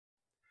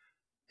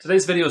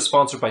Today's video is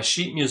sponsored by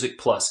Sheet Music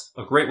Plus,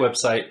 a great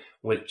website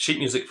with sheet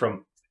music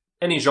from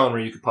any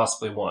genre you could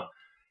possibly want.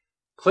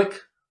 Click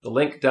the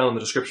link down in the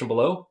description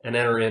below and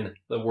enter in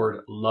the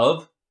word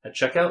love at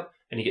checkout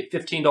and you get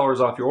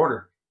 $15 off your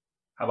order.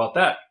 How about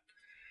that?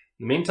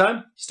 In the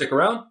meantime, stick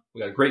around.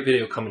 We got a great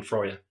video coming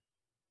for you.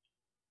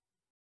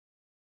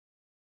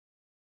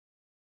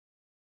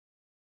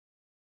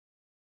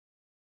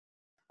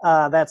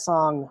 That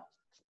song,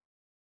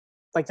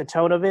 like the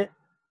tone of it,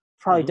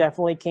 probably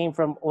definitely came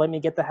from "Let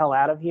Me Get the Hell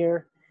Out of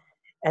Here,"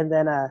 and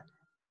then I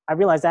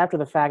realized after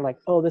the fact, like,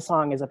 oh, this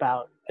song is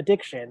about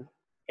addiction,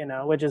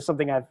 which is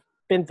something I've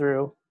been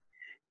through.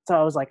 So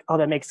I was like, oh,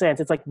 that makes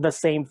sense. It's like the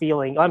same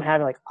feeling I'm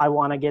having. Like, I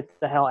want to get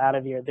the hell out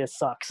of here. This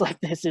sucks.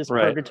 Like, this is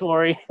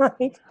purgatory.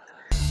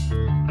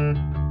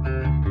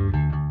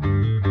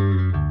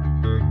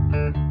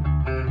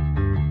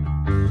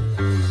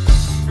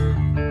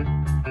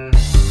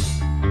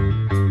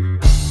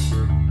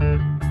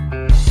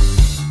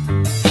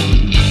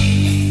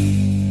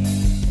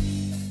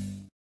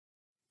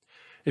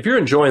 If you're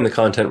enjoying the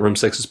content Room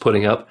 6 is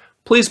putting up,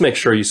 please make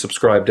sure you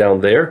subscribe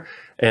down there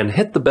and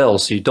hit the bell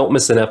so you don't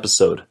miss an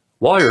episode.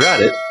 While you're at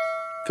it,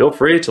 feel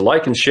free to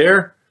like and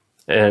share,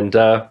 and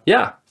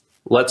yeah,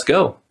 let's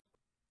go.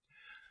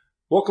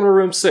 Welcome to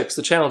Room 6,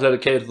 the channel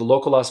dedicated to the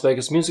local Las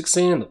Vegas music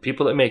scene and the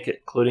people that make it,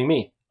 including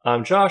me.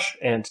 I'm Josh,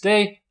 and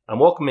today I'm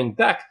welcoming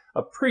back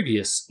a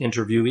previous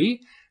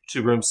interviewee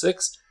to Room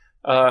 6.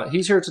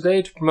 He's here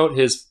today to promote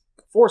his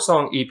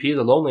 4-song EP,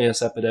 The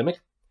Loneliness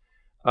Epidemic.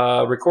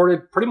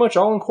 Recorded pretty much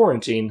all in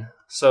quarantine,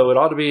 so it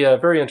ought to be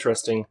very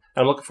interesting.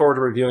 I'm looking forward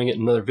to reviewing it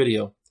in another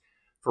video.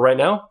 For right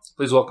now,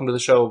 please welcome to the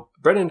show,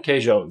 Brenden K.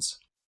 Jones.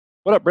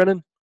 What up,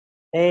 Brenden?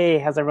 Hey,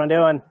 how's everyone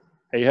doing?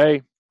 Hey,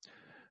 hey.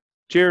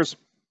 Cheers.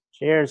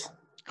 Cheers.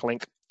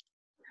 Clink.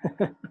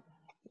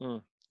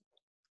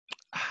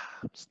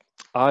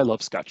 I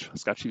love scotch.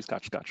 Scotchy,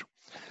 scotch.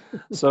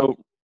 So,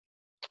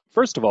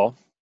 first of all,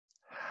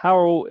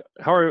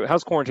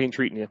 how's quarantine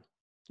treating you?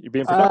 You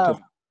being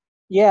productive?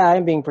 Yeah,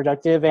 I'm being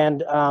productive,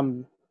 and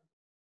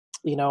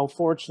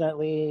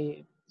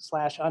fortunately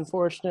 /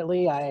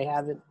 unfortunately, I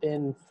haven't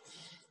been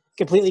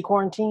completely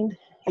quarantined.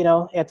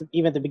 Even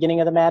at the beginning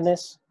of the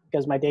madness,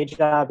 because my day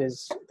job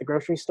is the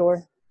grocery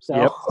store, so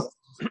yep.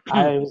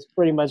 I was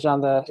pretty much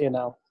on the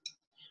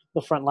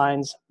the front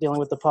lines dealing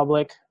with the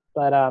public.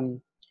 But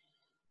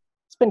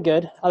it's been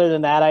good. Other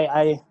than that,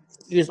 I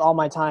used all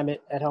my time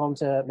at home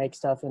to make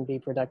stuff and be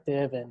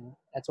productive, and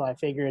that's why I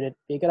figured it'd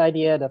be a good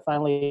idea to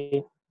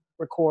finally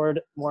record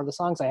more of the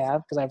songs I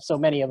have, because I have so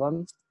many of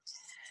them.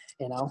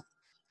 It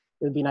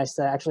would be nice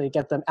to actually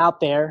get them out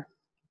there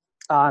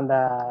on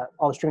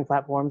all the streaming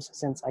platforms,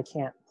 since I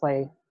can't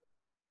play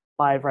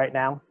live right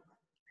now.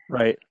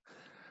 Right.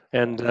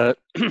 And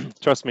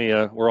trust me,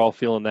 we're all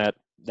feeling that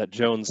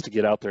Jones to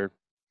get out there.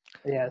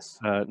 Yes.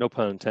 No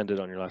pun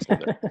intended on your last name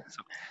there.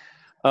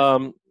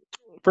 So,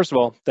 first of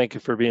all, thank you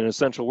for being an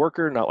essential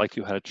worker, not like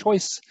you had a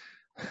choice.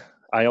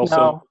 I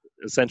also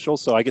essential,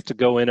 so I get to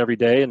go in every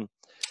day, and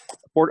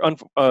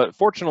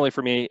fortunately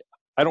for me,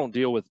 I don't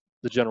deal with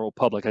the general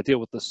public. I deal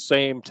with the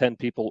same 10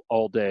 people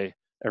all day,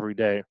 every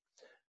day.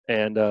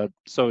 And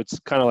so it's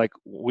kind of like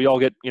we all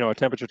get, a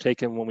temperature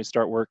taken when we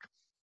start work.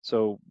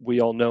 So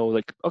we all know,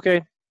 like,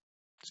 okay,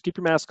 just keep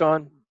your mask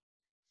on.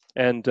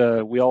 And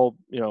we all,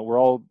 we're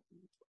all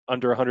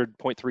under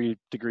 100.3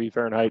 degree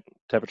Fahrenheit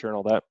temperature and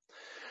all that.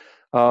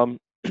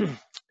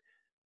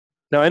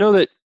 Now, I know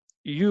that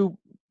you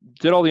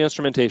did all the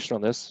instrumentation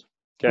on this,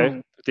 okay?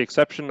 With the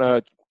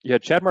exception, you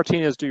had Chad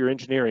Martinez do your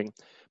engineering,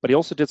 but he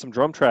also did some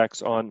drum tracks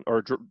some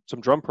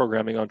drum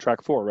programming on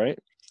track 4, right?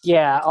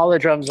 Yeah, all the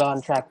drums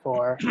on track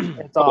 4.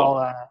 It's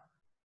all,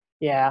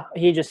 yeah,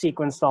 he just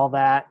sequenced all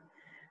that.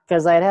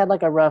 Because I had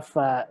like a rough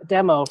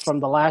demo from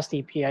the last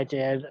EP I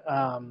did,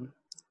 from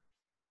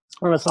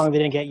a song that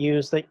didn't get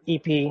used, the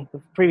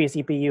previous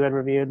EP you had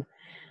reviewed.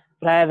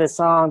 But I have this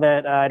song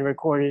that I'd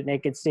recorded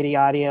Naked City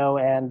Audio,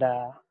 and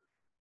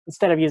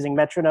instead of using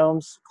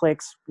metronomes,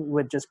 clicks, we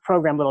would just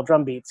program little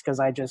drum beats, because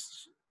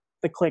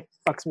the click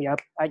fucks me up.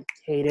 I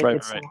hate it.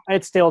 Right,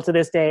 It's still to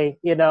this day,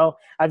 I feel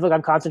like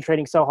I'm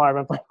concentrating so hard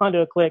when I'm playing onto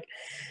a click.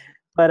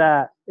 But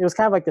it was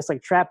kind of like this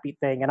like trap beat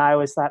thing, and I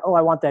always thought, oh,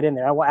 I want that in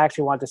there. I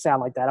actually want it to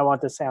sound like that. I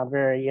want it to sound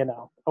very, I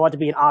want it to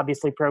be an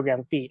obviously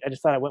programmed beat. I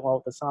just thought it went well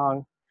with the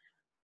song.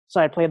 So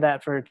I played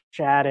that for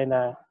Chad, and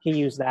he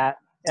used that,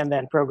 and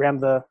then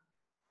programmed the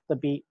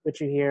beat,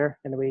 which you hear,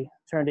 and we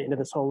turned it into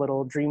this whole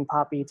little dream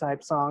poppy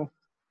type song.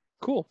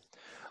 Cool.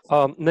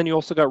 And then you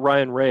also got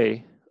Ryan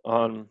Ray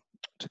on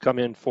to come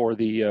in for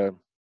the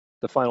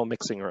final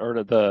mixing, or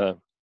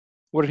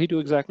what did he do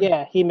exactly?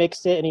 Yeah, he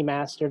mixed it and he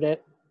mastered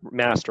it.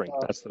 Mastering,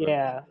 that's the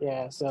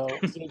yeah. So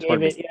he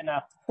gave it,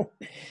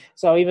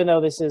 So even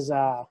though this is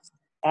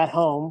at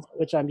home,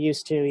 which I'm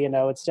used to,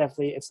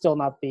 it's still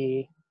not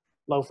the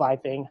lo-fi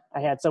thing. I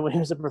had someone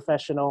who's a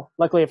professional.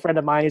 Luckily, a friend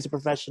of mine who's a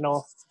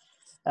professional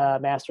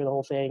master the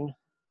whole thing.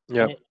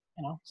 Yeah.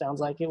 Sounds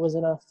like it was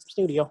in a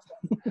studio.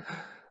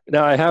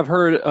 Now I have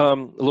heard a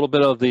little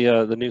bit of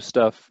the new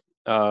stuff.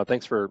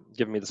 Thanks for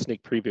giving me the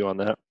sneak preview on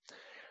that.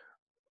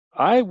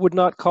 I would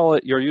not call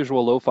it your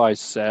usual lo-fi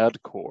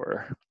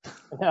sadcore.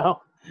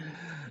 No.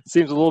 It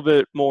seems a little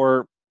bit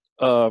more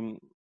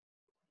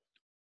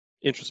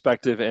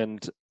introspective,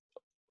 and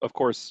of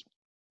course,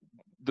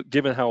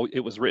 given how it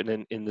was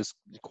written in this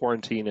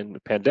quarantine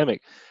and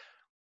pandemic,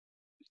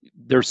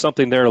 there's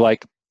something there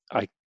like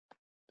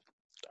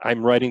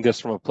I'm writing this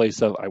from a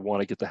place of I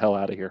want to get the hell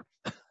out of here.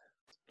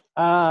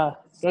 Uh,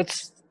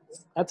 that's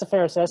a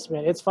fair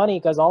assessment. It's funny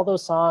because all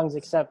those songs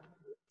except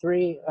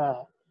three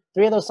of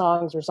those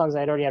songs were songs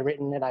I'd already had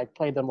written, and I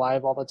played them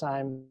live all the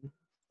time.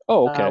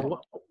 Oh, okay.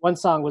 One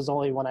song was the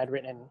only one I'd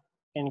written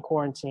in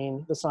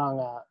quarantine. The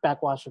song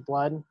 "Backwash of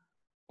Blood."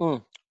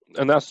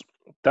 And that's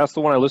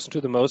the one I listened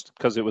to the most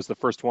because it was the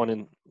first one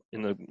in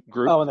the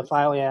group. Oh, in the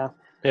file, yeah.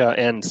 Yeah,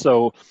 and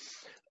so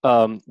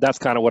that's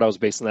kind of what I was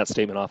basing that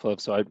statement off of.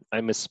 So I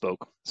misspoke.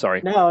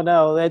 Sorry.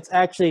 No, it's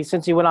actually,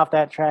 since you went off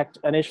that track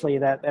initially,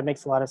 that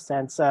makes a lot of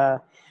sense. And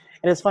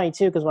it's funny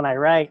too because when I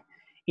write,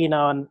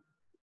 and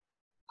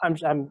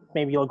I'm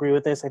maybe you'll agree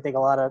with this. I think a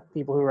lot of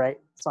people who write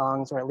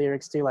songs or write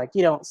lyrics do, like,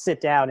 you don't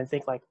sit down and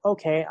think like,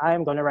 okay,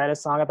 I'm going to write a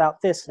song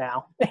about this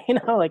now.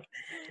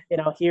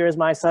 Here is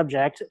my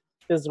subject.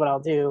 This is what I'll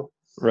do.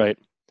 Right.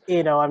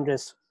 I'm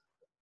just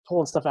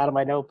pulling stuff out of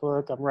my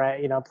notebook.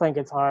 I'm playing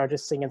guitar,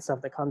 just singing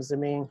stuff that comes to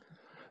me.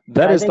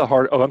 That is the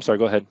hard. Oh, I'm sorry.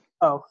 Go ahead.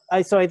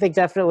 So I think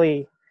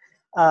definitely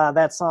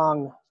that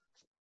song,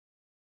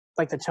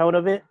 like the tone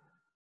of it,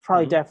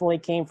 probably definitely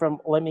came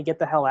from "Let Me Get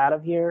the Hell Out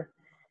of Here,"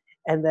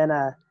 and then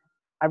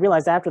I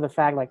realized after the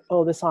fact, like,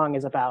 oh, this song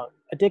is about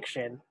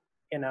addiction,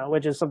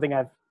 which is something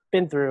I've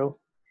been through.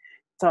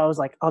 So I was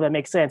like, oh, that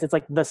makes sense. It's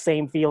like the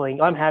same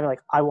feeling I'm having.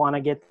 Like, I want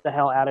to get the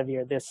hell out of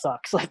here. This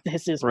sucks. Like,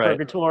 this is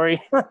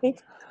purgatory.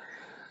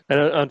 And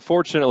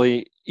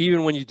unfortunately,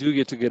 even when you do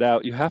get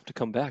out, you have to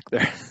come back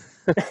there.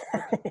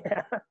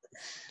 Yeah.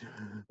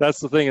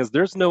 That's the thing, is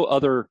there's no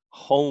other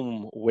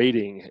home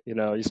waiting.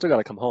 You still got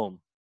to come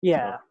home.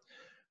 Yeah.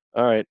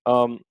 All right.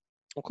 Well,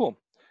 cool.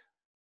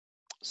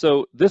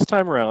 So this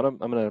time around, I'm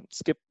going to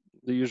skip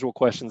the usual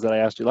questions that I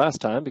asked you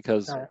last time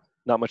because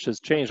not much has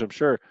changed, I'm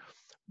sure.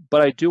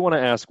 But I do want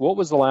to ask, what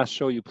was the last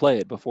show you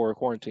played before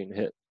quarantine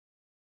hit?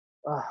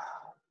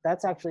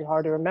 That's actually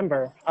hard to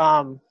remember.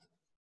 I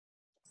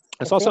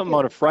saw something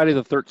on a Friday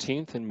the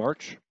 13th in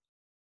March.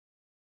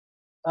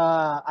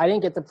 I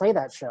didn't get to play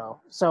that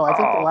show. So I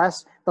think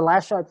the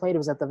last show I played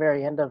was at the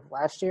very end of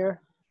last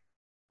year.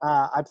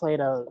 I played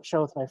a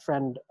show with my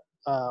friend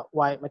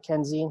Wyatt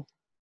McKenzie.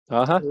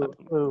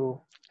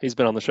 Who he's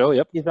been on the show.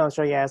 Yep. He's been on the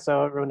show, yeah.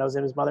 So everyone knows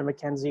him, his mother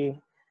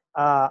Mackenzie.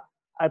 I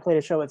played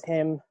a show with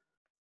him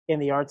in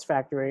the Arts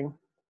Factory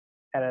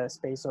at a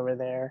space over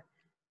there.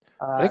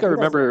 I think I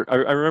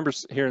remember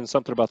hearing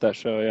something about that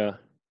show, yeah.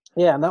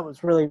 Yeah, and that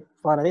was really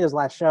fun. I think it was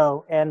last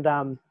show. And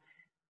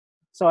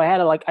so I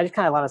had I just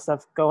kind of a lot of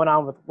stuff going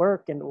on with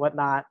work and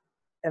whatnot.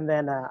 And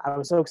then I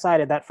was so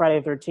excited that Friday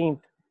the 13th,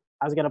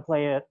 I was going to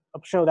play a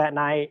show that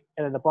night.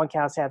 And then the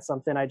Bunkhouse had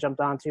something I jumped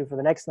onto for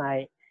the next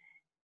night.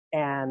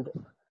 And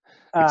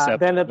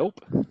nope.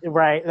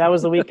 Right, that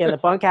was the weekend. The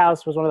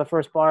Bunkhouse was one of the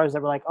first bars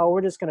that were like, oh,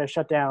 we're just going to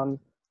shut down.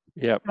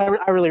 Yeah. I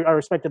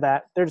respected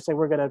that. They're just like,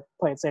 we're going to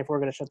play it safe. We're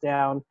going to shut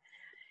down.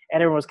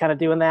 And everyone was kind of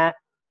doing that.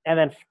 And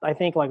then I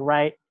think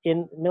right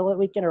in the middle of the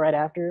weekend or right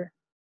after,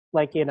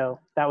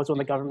 that was when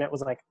the government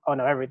was like, oh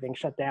no, everything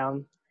shut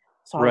down.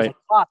 So I was like,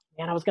 fuck,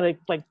 man, I was going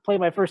to play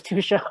my first 2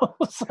 shows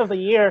of the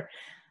year.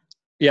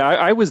 Yeah,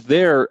 I was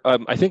there,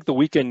 I think the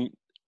weekend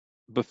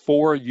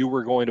before you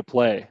were going to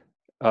play.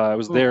 I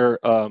was there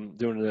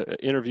doing an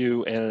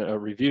interview and a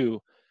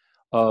review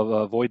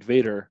of Void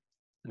Vader.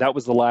 That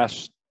was the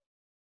last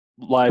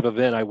live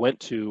event I went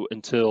to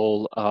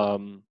until I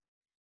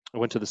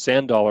went to the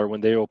Sand Dollar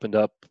when they opened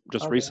up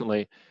just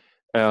recently,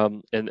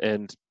 and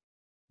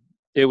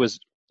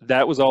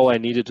that was all I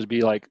needed to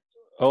be like,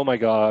 oh my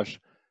gosh,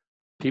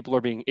 people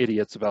are being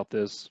idiots about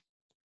this.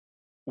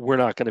 We're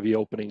not going to be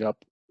opening up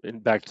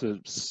and back to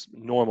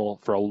normal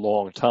for a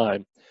long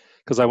time,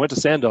 because I went to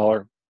Sand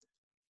Dollar.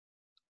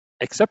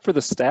 Except for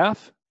the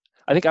staff,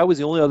 I think I was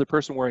the only other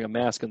person wearing a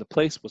mask, and the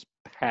place was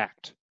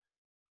packed.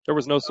 There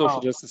was no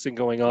social distancing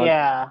going on.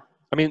 Yeah.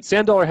 I mean,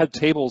 Sand Dollar had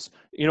tables.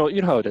 You know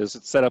how it is.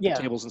 It's set up the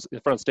tables in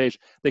front of stage.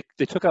 They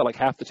took out like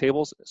half the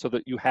tables so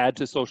that you had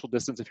to social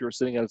distance if you were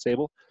sitting at a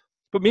table.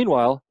 But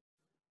meanwhile,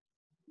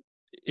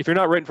 if you're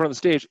not right in front of the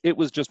stage, it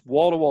was just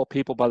wall-to-wall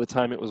people by the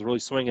time it was really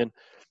swinging.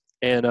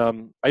 And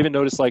I even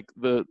noticed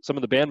some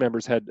of the band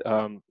members had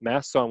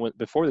masks on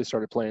before they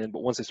started playing,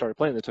 but once they started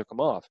playing, they took them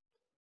off.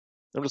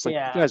 I'm just like,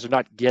 you guys are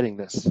not getting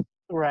this.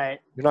 Right.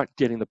 You're not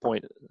getting the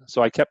point.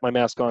 So I kept my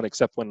mask on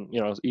except when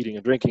I was eating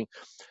and drinking,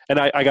 and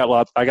I got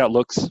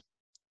looks.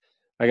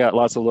 I got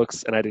lots of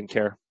looks, and I didn't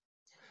care.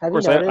 Have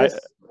you noticed?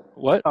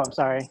 What? Oh, I'm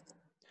sorry.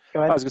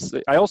 Go ahead. I was gonna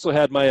say, I also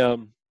had my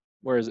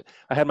where is it?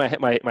 I had my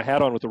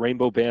hat on with the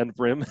rainbow band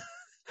brim,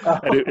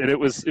 and it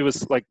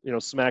was like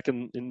smack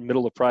in the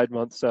middle of Pride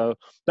Month, so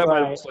that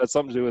might have also had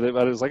something to do with it.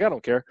 But I was like, I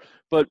don't care.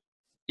 But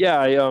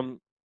yeah,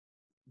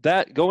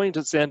 that going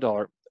to Sand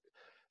Dollar.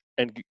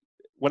 And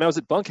when I was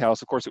at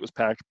Bunkhouse, of course, it was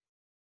packed.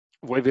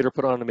 Vader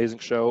put on an amazing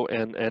show,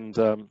 and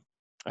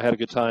I had a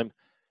good time.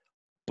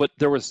 But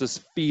there was this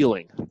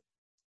feeling.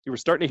 You were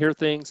starting to hear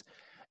things,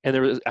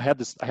 and I had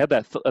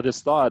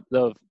this thought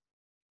of,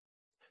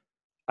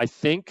 I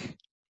think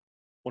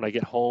when I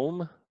get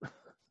home, I'm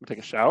gonna take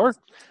a shower,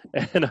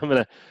 and I'm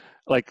gonna,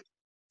 like,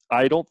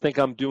 I don't think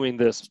I'm doing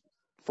this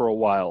for a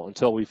while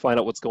until we find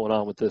out what's going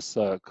on with this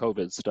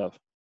COVID stuff.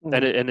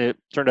 And it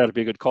turned out to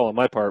be a good call on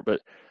my part,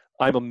 but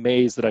I'm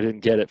amazed that I didn't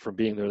get it from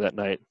being there that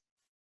night.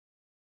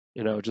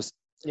 You know, just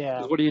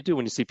what do you do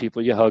when you see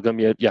people? You hug them,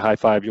 you high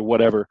five, you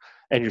whatever,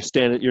 and you're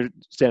standing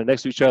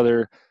next to each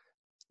other.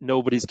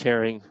 Nobody's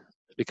caring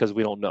because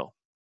we don't know.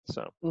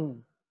 So, all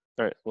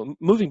right. Well,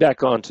 moving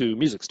back on to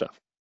music stuff.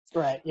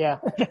 Right. Yeah.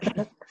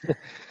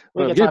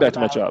 Getting back to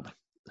my job.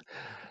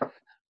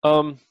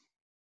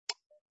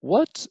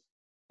 What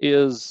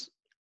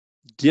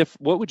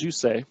would you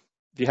say,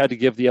 if you had to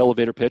give the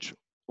elevator pitch,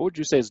 what would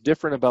you say is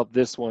different about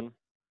this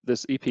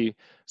EP,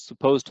 as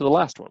opposed to the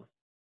last one?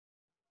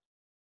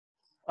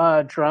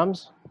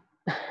 Drums.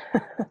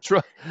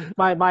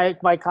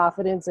 my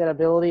confidence and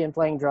ability in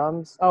playing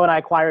drums. Oh, and I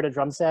acquired a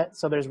drum set,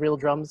 so there's real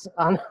drums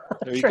on the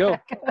there you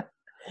track.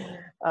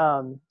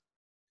 Go.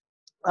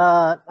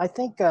 I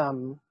think where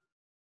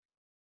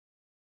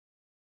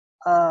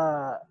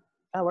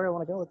do I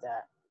want to go with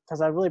that? Because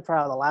I'm really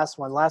proud of the last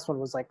one. The last one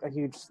was like a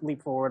huge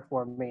leap forward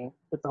for me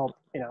with the whole,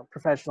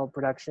 professional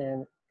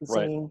production and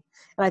singing. Right.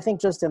 And I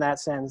think just in that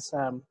sense,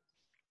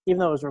 even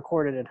though it was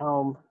recorded at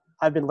home,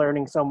 I've been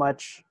learning so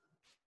much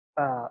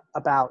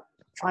about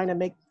trying to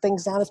make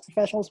things sound as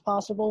professional as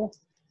possible.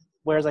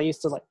 Whereas I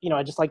used to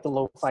I just like the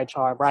lo-fi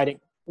charm where I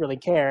didn't really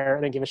care.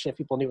 I didn't give a shit if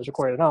people knew it was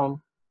recorded at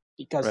home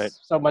because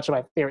so much of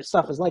my favorite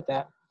stuff is like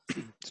that.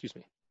 Excuse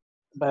me.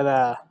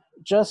 But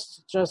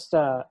just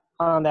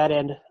on that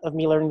end of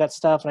me learning that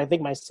stuff, and I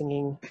think my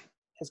singing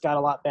has got a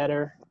lot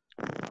better.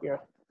 Yeah.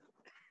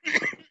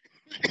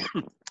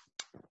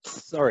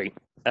 Sorry.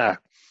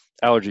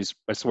 Allergies,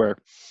 I swear.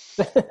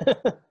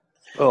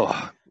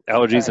 Oh,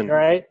 allergies and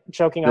right?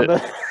 Choking on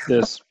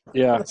this.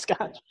 Yeah. the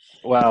scotch.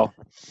 Wow.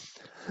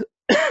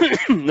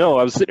 No,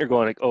 I was sitting here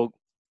going like, oh,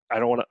 I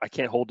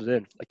can't hold it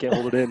in. I can't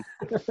hold it in.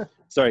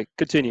 Sorry,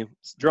 continue.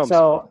 Drums.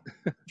 So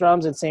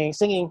drums and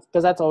singing,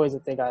 because that's always a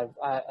thing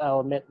I'll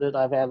admit that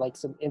I've had like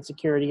some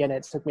insecurity in it.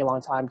 It took me a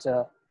long time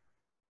to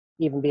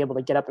even be able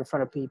to get up in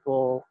front of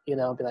people, be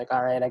like,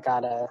 all right,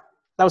 that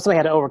was something I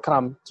had to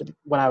overcome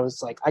when I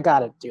was like, I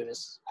gotta do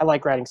this. I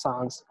like writing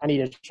songs. I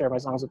need to share my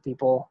songs with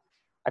people.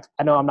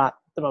 I know I'm not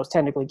the most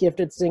technically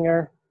gifted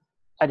singer.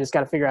 I just got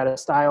to figure out a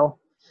style.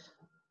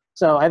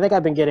 So I think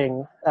I've been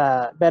getting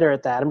better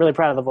at that. I'm really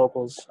proud of the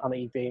vocals on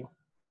the EP.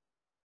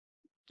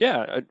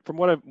 Yeah, from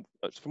what I've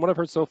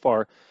heard so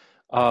far,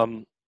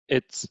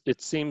 it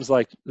seems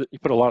like you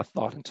put a lot of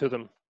thought into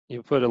them.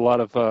 You put a lot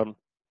of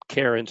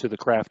care into the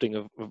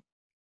crafting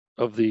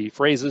of the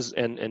phrases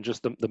and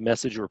just the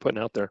message you were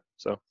putting out there.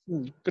 So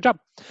good job.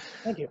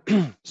 Thank you.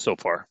 So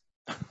far.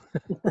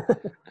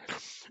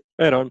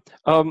 Right on.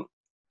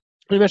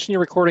 You mentioned you're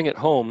recording at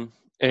home,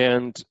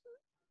 and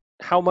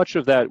how much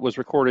of that was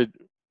recorded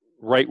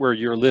right where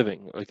you're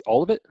living? Like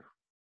all of it?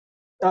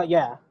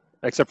 Yeah.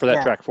 Except for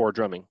that track 4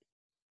 drumming.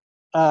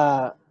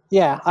 Yeah.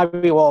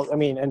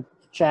 And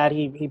Chad,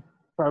 he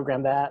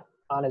programmed that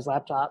on his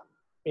laptop,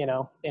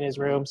 in his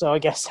room. So I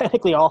guess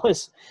technically all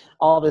this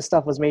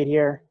stuff was made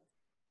here,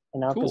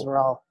 because we're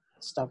all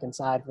stuck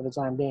inside for the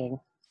time being.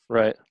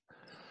 Right.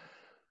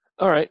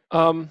 All right.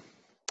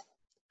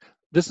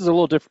 This is a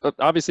little different.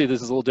 Obviously,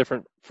 this is a little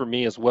different for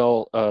me as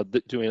well.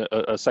 Doing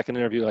a second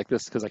interview like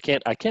this, because I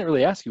can't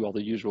really ask you all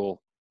the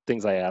usual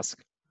things I ask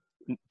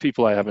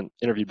people I haven't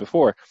interviewed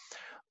before.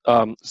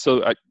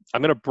 So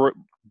I'm going to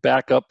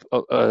back up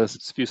a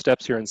few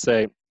steps here and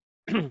say,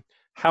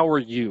 how are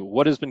you?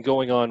 What has been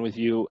going on with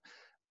you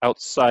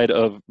outside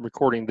of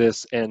recording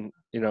this and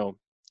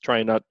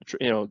trying not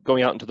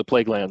going out into the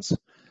plague lands?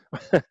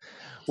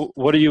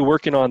 What are you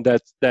working on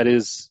that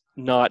is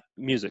not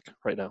music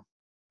right now?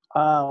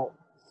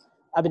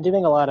 I've been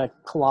doing a lot of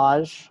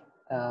collage.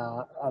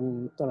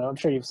 I'm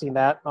sure you've seen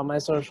that on my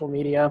social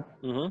media.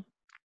 Mm-hmm.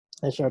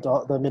 I shared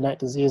the Midnight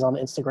Disease on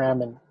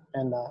Instagram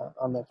and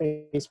on the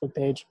Facebook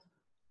page.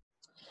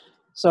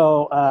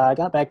 So I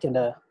got back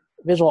into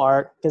visual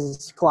art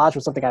because collage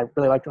was something I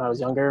really liked when I was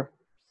younger.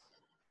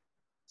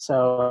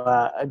 So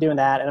I'm doing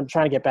that, and I'm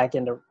trying to get back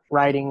into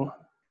writing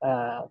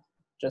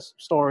just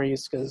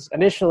stories, because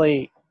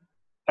initially,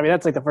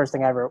 that's like the first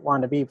thing I ever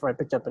wanted to be before I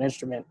picked up an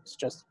instrument, is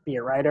just be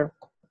a writer.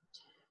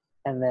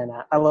 And then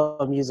I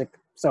love music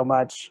so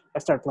much. I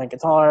started playing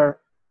guitar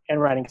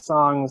and writing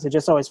songs. It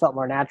just always felt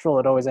more natural.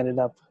 It always ended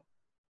up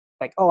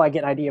like, I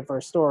get an idea for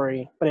a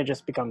story, but it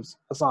just becomes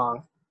a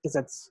song,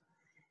 because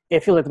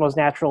it feels like the most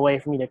natural way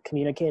for me to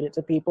communicate it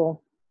to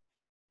people.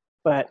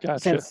 But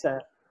since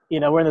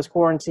we're in this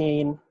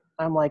quarantine,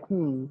 I'm like,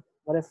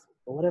 what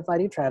if I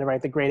do try to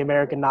write the Great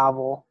American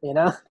Novel?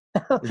 Yeah.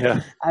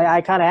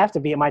 I kind of have to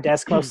be at my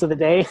desk most of the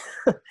day,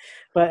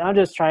 but I'm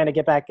just trying to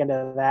get back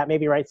into that.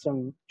 Maybe write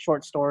some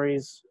short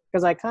stories,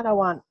 because I kind of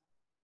want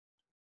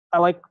I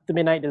like the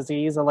Midnight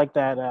Disease. I like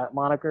that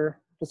moniker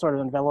to sort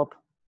of envelop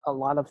a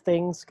lot of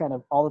things, kind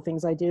of all the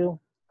things I do.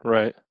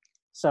 Right.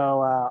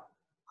 So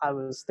I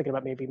was thinking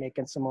about maybe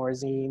making some more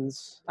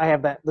zines. I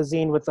have the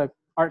zine with the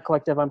art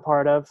collective I'm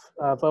part of,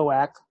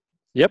 VOAC.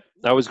 Yep.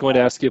 I was going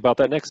to ask you about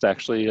that next,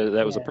 actually.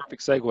 That was a Yeah.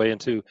 perfect segue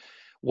into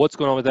what's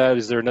going on with that.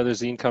 Is there another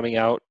zine coming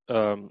out?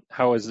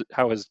 How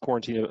has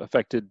quarantine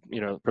affected,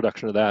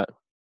 production of that?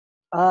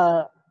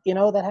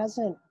 That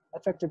hasn't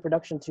affected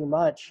production too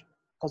much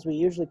because we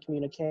usually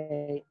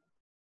communicate.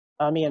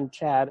 Me and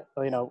Chad,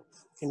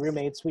 in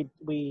roommates,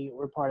 we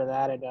were part of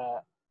that, and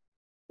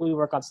we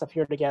work on stuff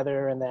here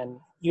together, and then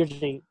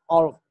usually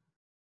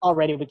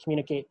already we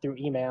communicate through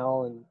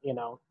email and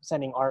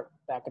sending art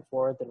back and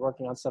forth and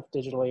working on stuff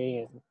digitally,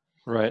 and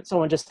Right.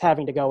 someone just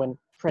having to go and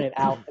print it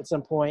out at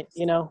some point,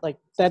 like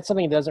that's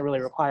something that doesn't really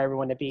require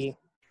everyone to be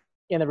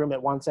in the room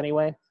at once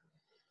anyway.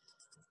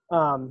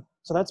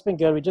 So that's been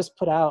good. We just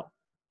put out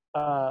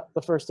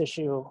the first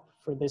issue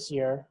for this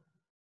year,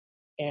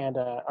 and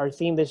our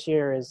theme this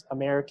year is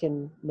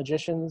American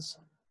magicians.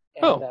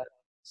 And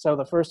so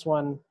the first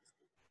one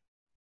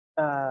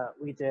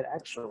we did,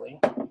 actually,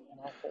 and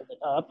I'll hold it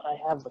up. I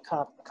have the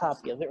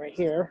copy of it right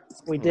here.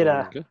 We did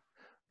Good.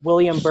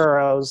 William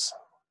Burroughs.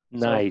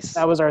 Nice. So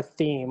that was our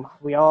theme.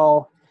 We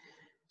all,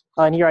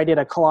 and here I did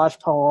a collage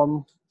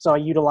poem. So I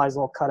utilized a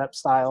little cut-up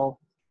style.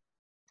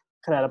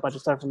 Cut out a bunch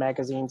of stuff from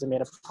magazines and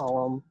made a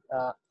poem.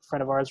 A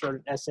friend of ours wrote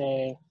an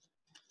essay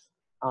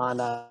on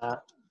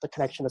the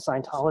connection to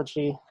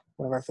Scientology,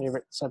 one of our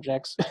favorite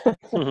subjects.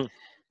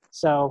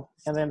 So,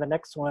 and then the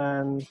next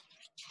one,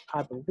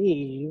 I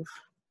believe,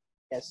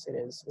 yes, it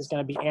is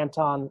going to be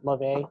Anton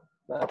LaVey,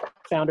 the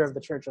founder of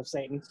the Church of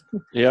Satan.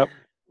 Yep.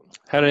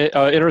 Had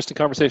an interesting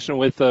conversation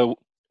with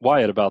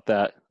Wyatt about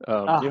that.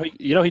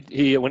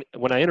 He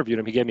when I interviewed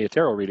him, he gave me a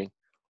tarot reading.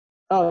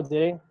 Oh,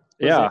 did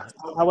he? How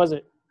was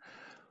it?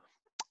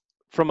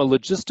 From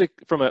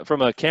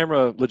a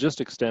camera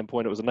logistics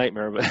standpoint, it was a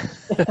nightmare.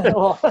 But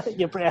Well,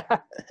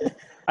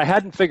 I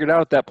hadn't figured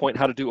out at that point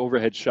how to do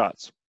overhead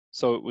shots,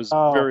 so it was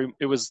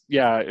it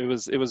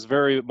was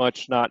very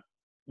much not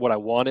what I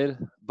wanted.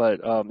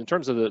 But in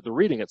terms of the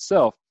reading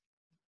itself,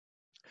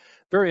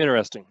 very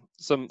interesting.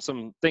 Some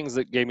things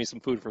that gave me some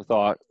food for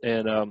thought,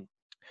 and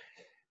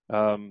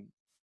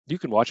you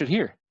can watch it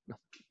here,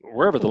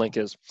 wherever the link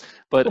is.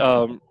 But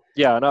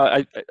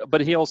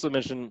but he also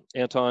mentioned,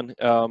 Anton.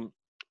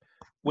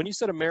 When you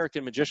said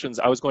American magicians,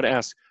 I was going to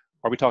ask,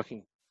 are we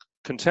talking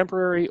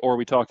contemporary or are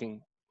we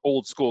talking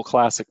old school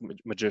classic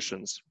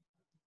magicians,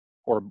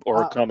 or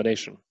a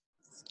combination?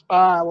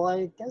 Well,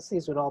 I guess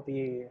these would all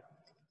be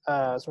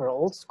sort of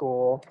old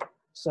school.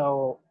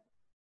 So,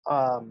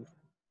 but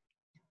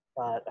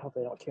I hope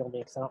they don't kill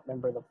me because I don't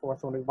remember the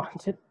fourth one we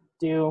wanted to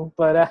do.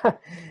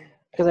 But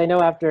because I know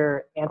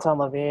after Anton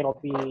LaVey, it'll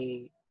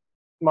be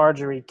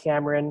Marjorie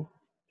Cameron,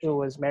 who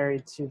was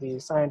married to the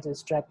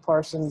scientist Jack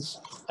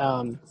Parsons,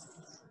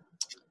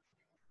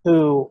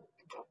 who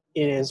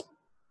is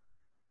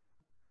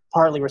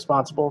partly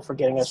responsible for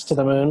getting us to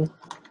the moon,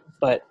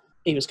 but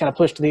he was kind of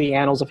pushed to the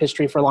annals of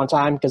history for a long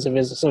time because of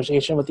his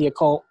association with the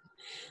occult.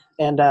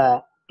 And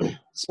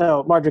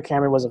so Marjorie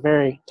Cameron was a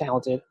very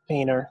talented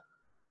painter,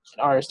 an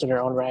artist in her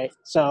own right.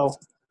 So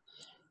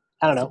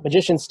I don't know,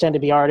 magicians tend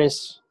to be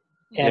artists,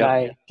 and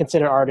I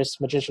consider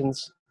artists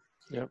magicians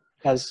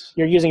because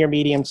you're using your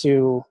medium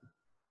to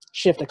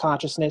shift a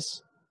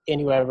consciousness in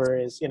whoever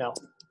is,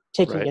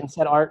 taking in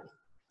said art.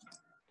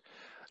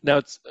 Now,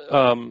 it's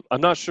I'm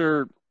not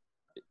sure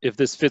if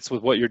this fits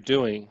with what you're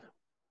doing,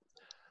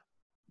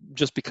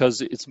 just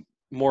because it's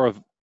more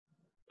of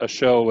a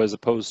show as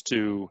opposed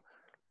to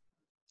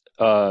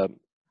a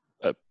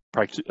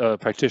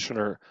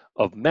practitioner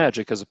of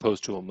magic as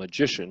opposed to a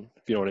magician,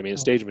 if you know what I mean, a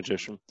stage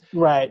magician.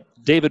 Right.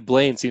 David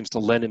Blaine seems to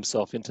lend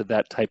himself into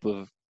that type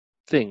of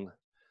thing,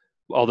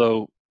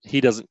 although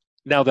he doesn't.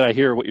 Now that I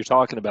hear what you're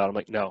talking about, I'm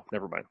like, no,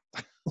 never mind.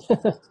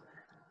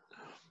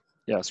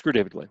 Yeah, screw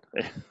David Blaine.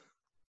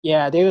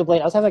 Yeah, David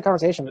Blaine. I was having a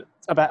conversation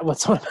with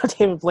someone about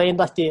David Blaine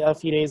like a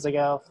few days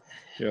ago.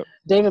 Yep.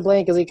 David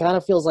Blaine, because he kind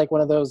of feels like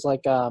one of those I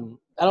don't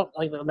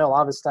know a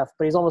lot of his stuff,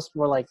 but he's almost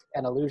more like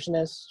an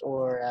illusionist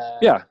or.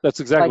 Yeah, that's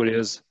exactly what he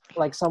is.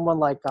 Like someone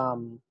like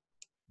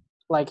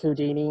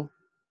Houdini,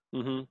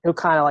 who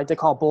kind of like to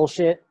call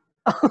bullshit,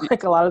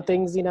 like a lot of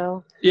things,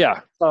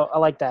 Yeah. So I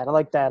like that.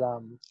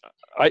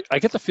 I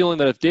get the feeling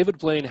that if David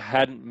Blaine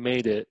hadn't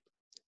made it,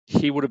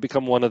 he would have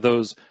become one of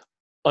those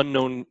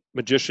unknown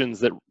magicians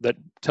that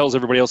tells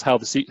everybody else how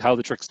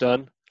the trick's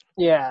done.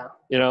 Yeah.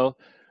 And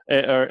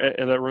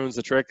that ruins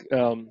the trick.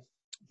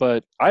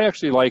 But I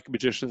actually like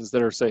magicians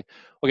that are say,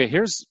 okay,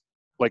 here's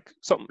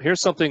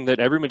something that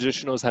every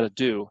magician knows how to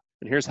do,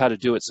 and here's how to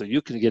do it so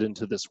you can get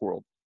into this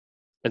world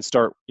and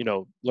start,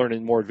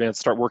 learning more advanced,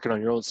 start working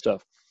on your own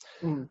stuff.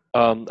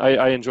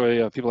 I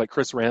enjoy people like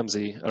Chris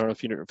Ramsey. I don't know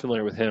if you're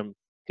familiar with him.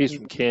 He's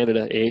from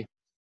Canada,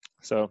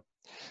 So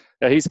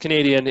yeah, he's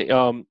Canadian,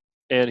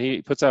 and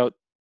he puts out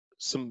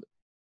some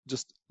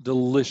just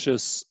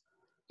delicious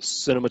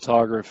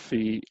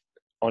cinematography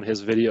on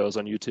his videos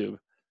on YouTube.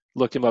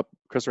 Look him up,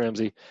 Chris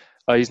Ramsey.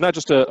 He's not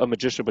just a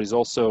magician, but he's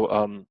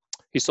also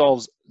he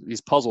solves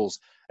these puzzles,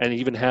 and he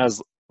even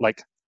has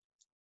like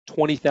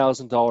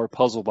 $20,000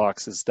 puzzle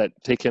boxes that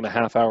take him a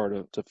half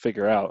hour to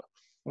figure out,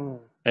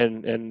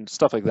 and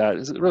stuff like that.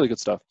 It's really good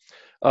stuff.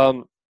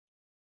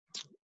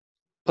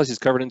 Plus, he's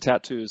covered in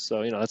tattoos,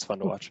 so that's fun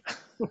to watch.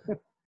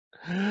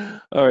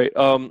 All right.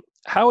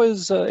 How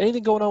is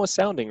anything going on with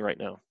sounding right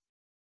now?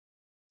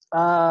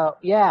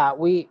 Yeah,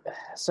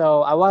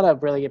 so I want to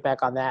really get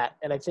back on that,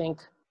 and I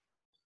think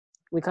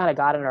we kind of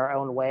got in our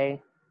own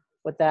way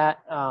with that,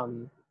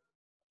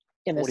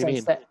 in the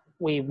sense that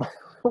we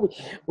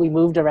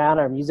moved around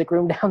our music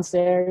room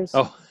downstairs.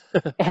 Oh.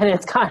 And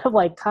it's kind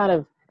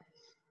of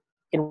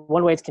in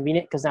one way it's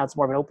convenient because now it's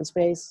more of an open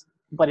space,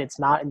 but it's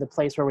not in the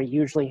place where we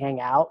usually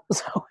hang out.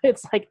 So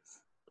it's like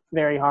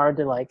very hard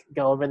to like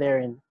go over there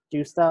and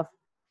do stuff,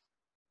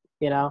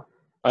 I So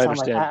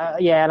understand. I'm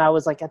like, yeah, and I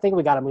was like, I think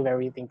we got to move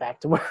everything back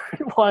to where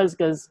it was,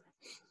 because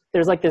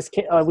there's like this,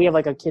 we have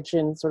like a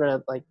kitchen, sort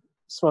of like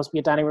supposed to be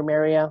a dining room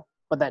area,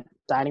 but that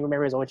dining room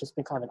area has always just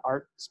been kind of an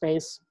art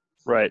space.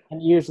 Right.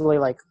 And usually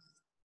like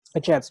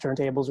my chat's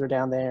turntables are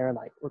down there, and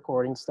like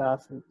recording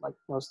stuff, and like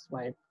most of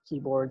my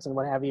keyboards and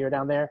what have you are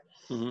down there.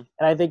 Mm-hmm.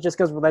 And I think just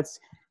because that's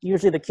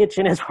usually the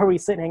kitchen is where we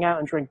sit and hang out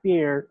and drink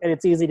beer, and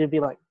it's easy to be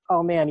like,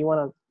 oh man, you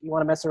want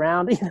to mess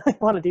around, you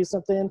want to do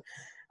something,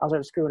 I'll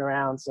start screwing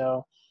around.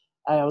 So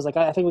I was like,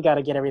 I think we got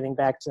to get everything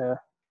back to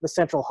the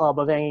central hub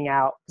of hanging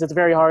out, because it's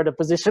very hard to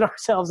position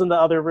ourselves in the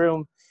other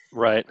room.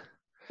 Right.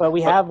 But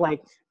we have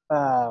like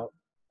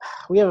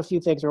we have a few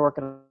things we're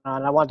working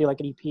on. I want to do like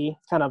an EP,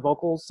 kind of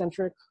vocal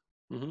centric.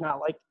 Mm-hmm. Not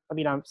like,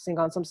 I'm sing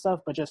on some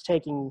stuff, but just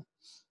taking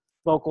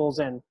vocals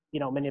and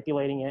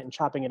manipulating it and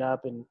chopping it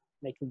up and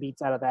making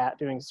beats out of that,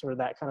 doing sort of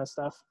that kind of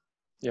stuff.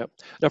 Yep.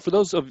 Now, for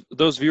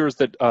those viewers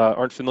that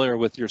aren't familiar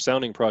with your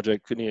sounding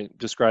project, can you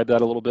describe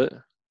that a little bit?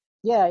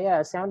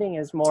 Yeah. Sounding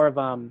is more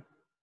of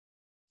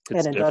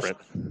it's different.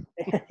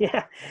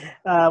 Yeah,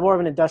 more of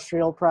an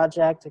industrial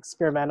project,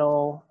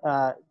 experimental,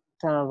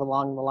 kind of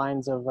along the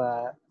lines of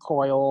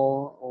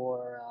Coil,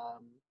 or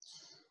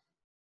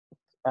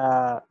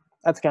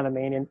that's kind of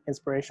main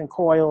inspiration.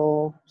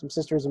 Coil, some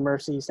Sisters of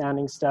Mercy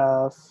sounding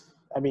stuff.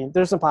 I mean,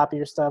 there's some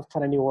popular stuff,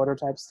 kind of New Order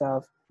type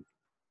stuff.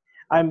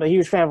 I'm a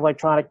huge fan of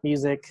electronic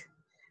music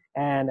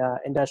and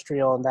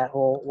industrial and that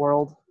whole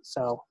world.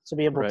 So to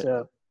be able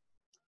to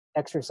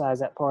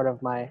exercise that part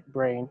of my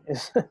brain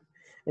is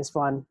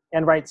fun,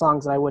 and write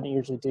songs that I wouldn't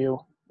usually do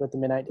with the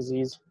Midnight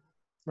Disease.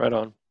 Right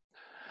on.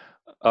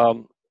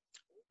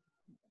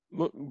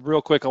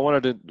 Real quick, I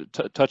wanted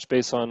to touch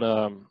base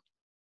on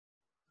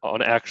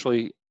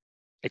actually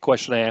a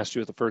question I asked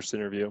you at the first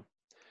interview.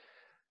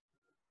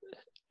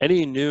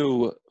 Any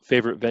new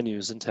favorite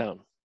venues in town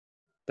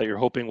that you're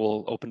hoping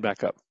will open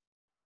back up?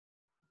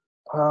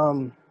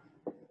 Wow,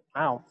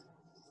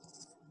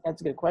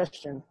 that's a good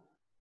question.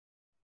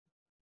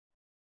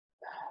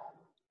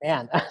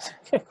 Man, that's a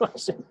good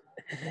question.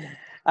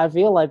 I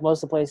feel like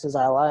most of the places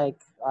I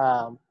like,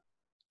 I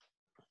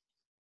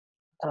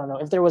don't know,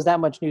 if there was that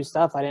much new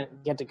stuff, I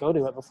didn't get to go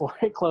to it before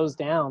it closed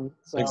down.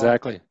 So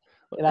exactly.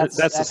 That's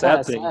the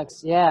sad thing.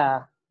 Sucks.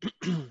 Yeah.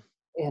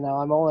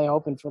 I'm only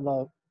hoping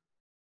for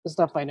the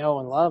stuff I know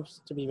and love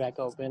to be back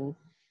open.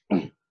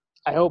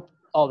 I hope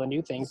all the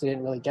new things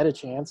didn't really get a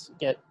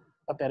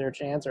better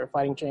chance or a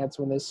fighting chance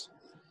when it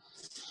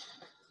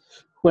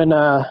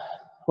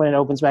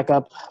opens back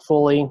up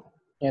fully,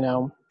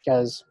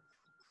 because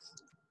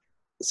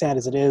sad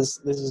as it is,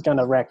 this is going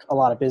to wreck a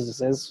lot of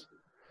businesses,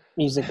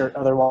 music or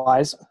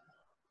otherwise.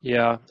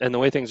 Yeah, and the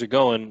way things are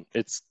going,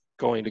 it's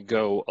going to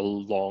go a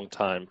long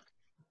time.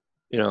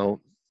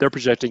 They're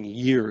projecting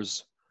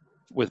years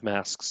with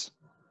masks.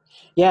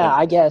 Yeah,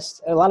 I guess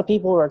a lot of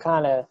people were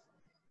kind of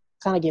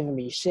giving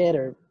me shit,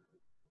 or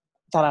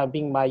thought I was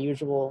being my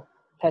usual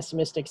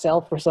pessimistic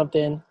self or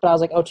something. But I was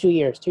like, 2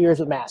 years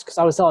with masks.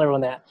 I was telling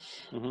everyone that.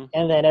 Mm-hmm.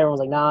 And then everyone was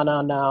like,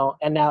 no.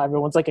 And now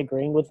everyone's like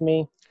agreeing with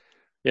me.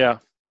 Yeah.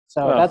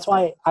 So that's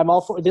why I'm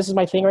all for, this is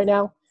my thing right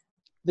now.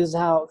 This is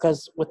how,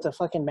 because with the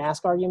fucking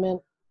mask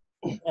argument,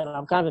 and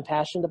I'm kind of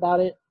impassioned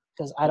about it,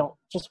 because I don't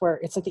just wear,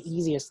 it's like the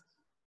easiest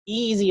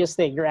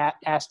thing you're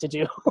asked to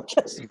do.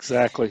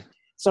 Exactly.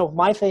 So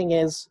my thing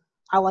is,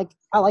 I like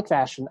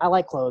fashion. I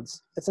like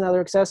clothes. It's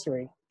another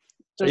accessory.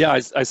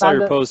 I saw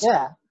your post.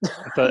 Yeah.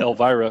 With the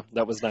Elvira.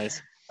 That was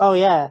nice. Oh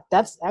yeah,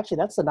 that's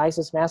the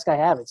nicest mask I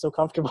have. It's so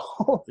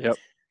comfortable. Yep.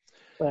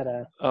 But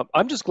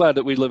I'm just glad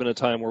that we live in a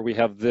time where we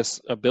have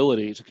this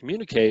ability to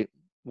communicate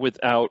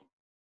without,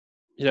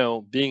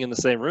 being in the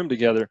same room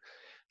together,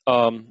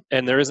 and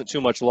there isn't too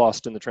much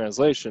lost in the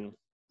translation,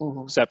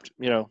 except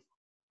we're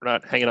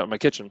not hanging out in my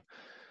kitchen.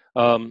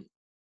 But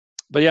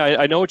yeah,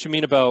 I know what you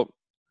mean about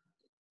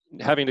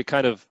having to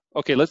kind of,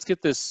 okay, let's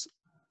get this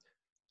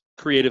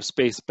creative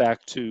space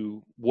back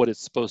to what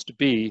it's supposed to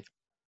be,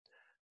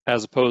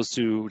 as opposed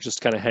to just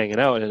kind of hanging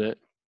out in it.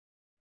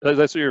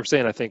 That's what you were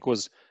saying, I think,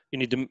 was you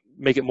need to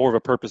make it more of a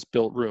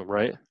purpose-built room,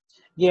 right?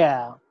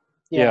 Yeah.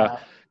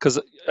 Because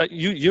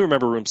you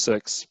remember room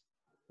 6.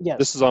 Yes.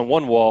 This is on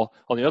one wall.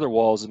 On the other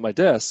wall is my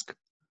desk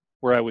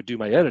where I would do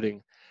my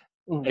editing.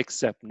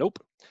 except nope,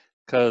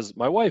 because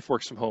my wife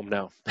works from home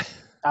now.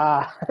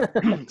 Ah.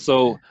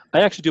 So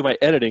I actually do my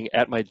editing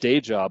at my day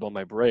job on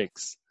my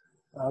breaks.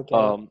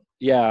 Okay.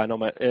 Yeah, I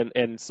know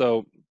and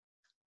so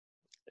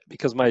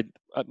because my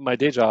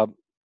day job,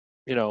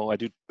 I'm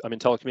in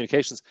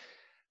telecommunications.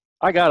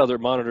 I got other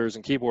monitors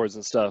and keyboards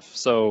and stuff,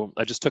 so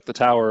I just took the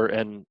tower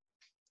and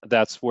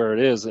that's where it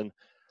is. And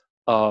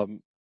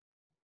um,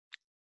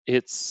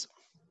 it's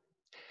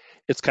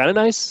kind of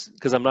nice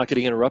because I'm not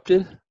getting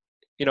interrupted,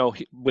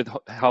 with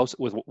house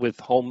with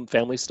home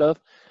family stuff.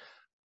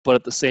 But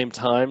at the same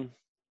time,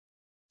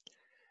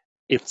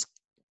 it's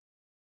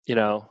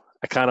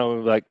I kind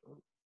of like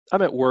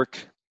I'm at work,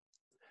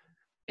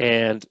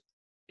 and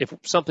if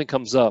something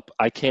comes up,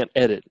 I can't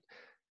edit.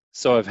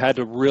 So I've had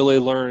to really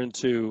learn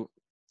to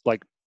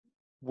like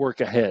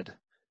work ahead.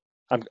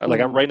 I'm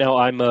right now.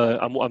 I'm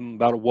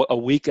about a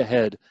week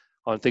ahead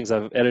on things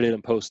I've edited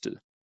and posted.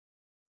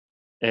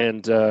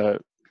 And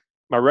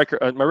my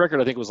record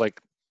I think was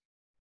like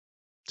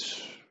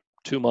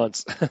 2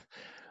 months.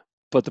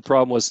 But the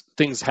problem was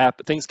things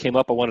came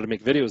up I wanted to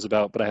make videos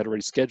about, but I had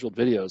already scheduled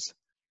videos,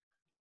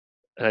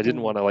 and I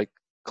didn't want to like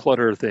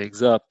clutter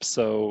things up.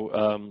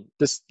 So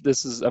this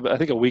is, I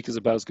think a week is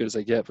about as good as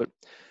I get. But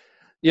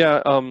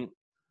yeah,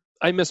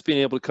 I miss being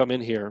able to come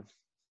in here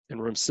in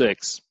room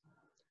 6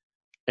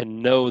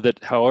 and know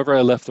that however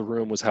I left the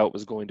room was how it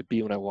was going to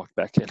be when I walked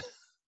back in.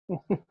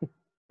 And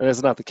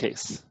that's not the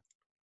case.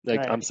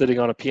 Like, Right. I'm sitting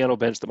on a piano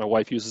bench that my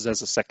wife uses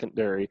as a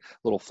secondary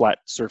little flat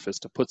surface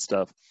to put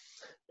stuff.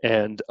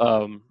 And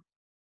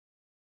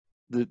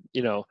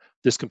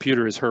this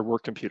computer is her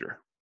work computer.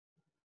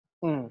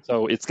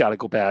 So it's got to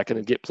go back and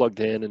then get plugged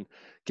in and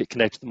get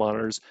connected to the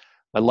monitors.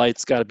 My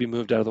lights got to be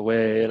moved out of the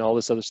way and all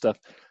this other stuff.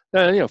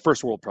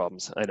 First world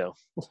problems, I know.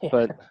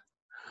 Yeah.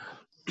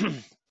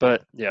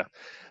 But yeah,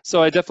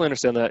 so I definitely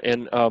understand that.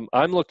 And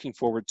I'm looking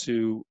forward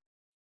to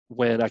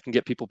when I can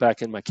get people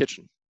back in my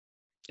kitchen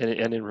and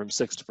in room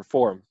 6 to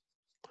perform.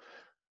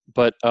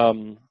 But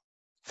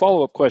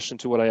follow-up question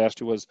to what I asked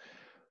you was,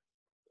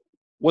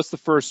 what's the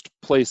first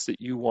place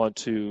that you want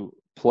to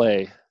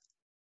play?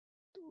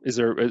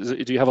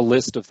 Do you have a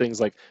list of things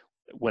like,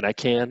 when I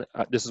can,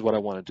 this is what I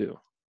want to do?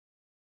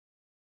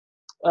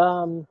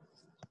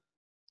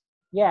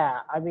 Yeah,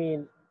 I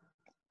mean,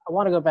 I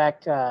want to go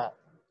back. I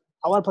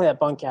want to play that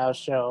bunkhouse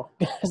show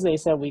because they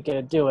said we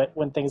could do it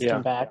when things Yeah.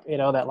 come back.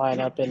 That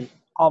lineup and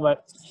all my. I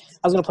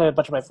was gonna play with a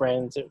bunch of my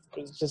friends. It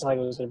was just like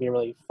it was gonna be a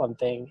really fun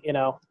thing.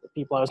 The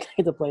people I was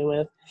going to play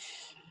with.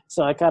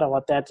 So I kind of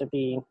want that to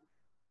be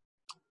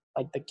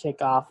like the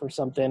kickoff or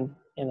something.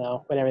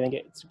 When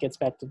everything gets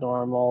back to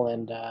normal.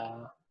 And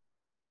I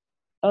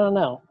don't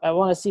know. I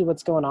want to see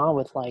what's going on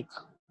with like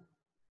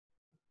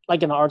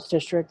in the arts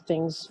district,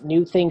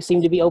 new things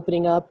seem to be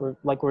opening up, or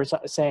like we're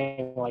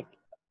saying, like,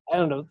 I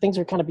don't know, things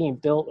are kind of being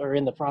built or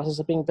in the process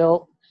of being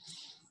built.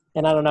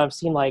 And I don't know, I've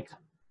seen like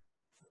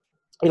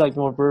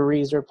more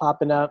breweries are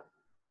popping up.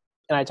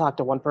 And I talked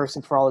to one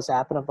person before all this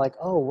happened of like,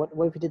 oh, what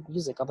if we did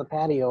music on the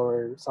patio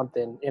or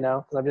something,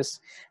 because I'm just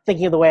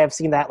thinking of the way I've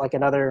seen that like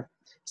in other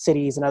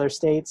cities and other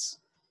states.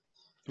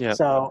 Yeah.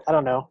 So I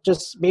don't know,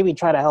 just maybe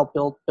try to help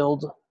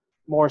build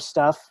more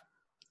stuff.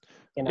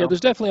 Yeah, there's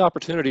definitely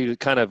opportunity to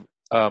kind of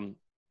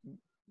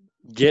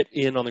get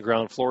in on the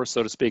ground floor,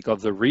 so to speak,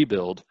 of the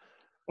rebuild.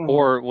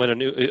 Or when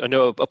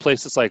a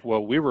place that's like,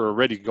 well, we were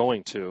already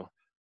going to,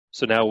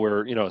 so now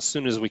we're, as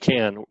soon as we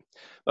can.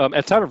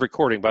 At time of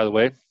recording, by the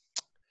way,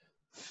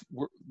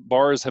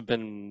 bars have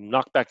been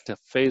knocked back to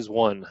phase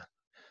 1,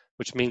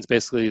 which means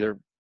basically a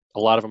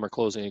lot of them are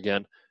closing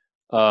again,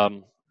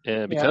 and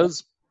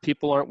because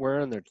people aren't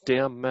wearing their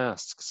damn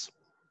masks.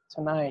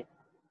 Tonight,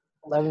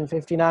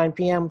 11:59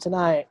 p.m.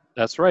 tonight.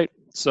 That's right.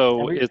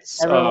 So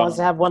everyone wants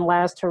to have one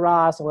last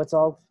hurrah, so let's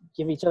all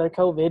give each other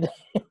COVID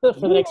for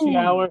the next few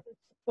hours.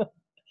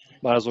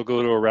 Might as well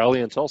go to a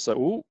rally in Tulsa.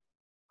 Ooh.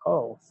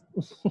 Oh.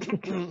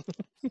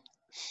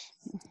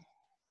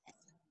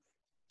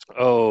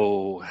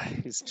 Oh,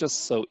 it's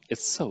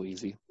so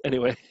easy.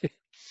 Anyway,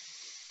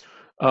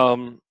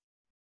 I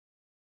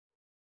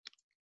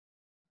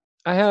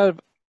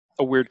have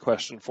a weird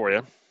question for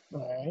you.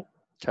 All right.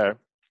 Okay.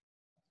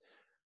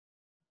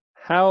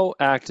 How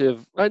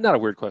active, not a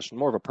weird question,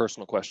 more of a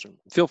personal question.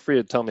 Feel free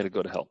to tell me to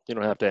go to hell. You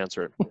don't have to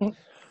answer it.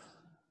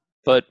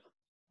 But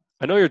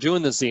I know you're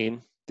doing the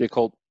zine, the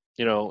occult,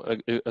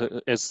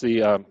 it's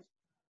the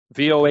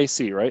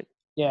VOAC, right?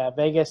 Yeah,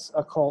 Vegas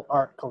Occult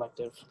Art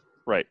Collective.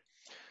 Right.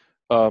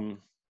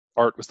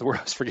 Art was the word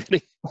I was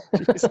forgetting.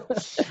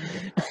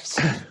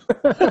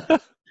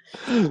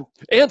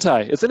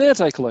 It's an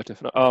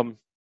anti-collective.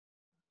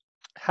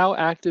 How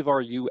active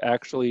are you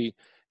actually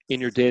in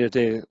your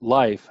day-to-day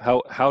life?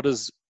 How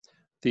does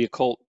the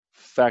occult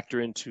factor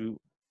into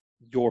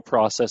your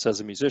process as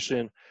a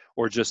musician,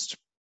 or just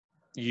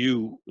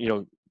you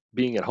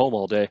being at home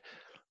all day?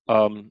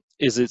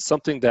 Is it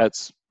something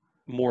that's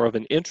more of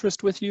an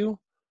interest with you,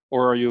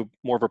 or are you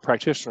more of a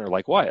practitioner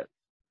like Wyatt?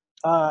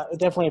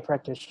 Definitely a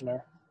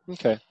practitioner.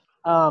 Okay.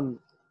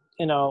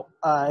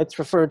 It's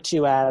referred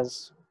to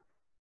as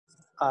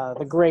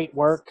the great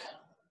work,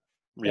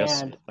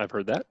 Yes, And I've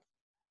heard that.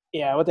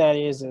 yeah, what that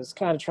is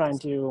kind of trying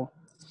to,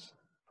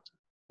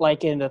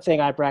 like in the thing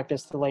I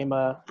practice, the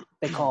Lema,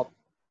 they call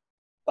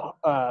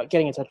it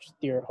getting in touch with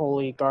your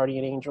holy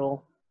guardian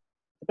angel.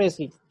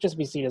 Basically, just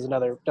be seen as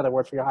another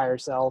word for your higher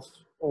self,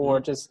 or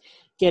just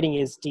getting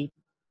as deep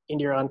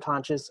into your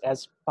unconscious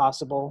as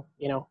possible.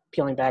 You know,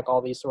 peeling back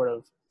all these sort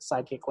of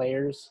sidekick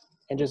layers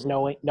and just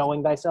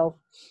knowing thyself.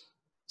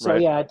 So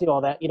Right. yeah, I do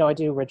all that. You know, I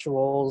do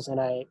rituals and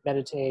I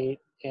meditate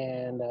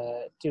and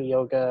do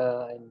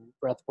yoga and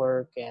breath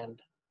work, and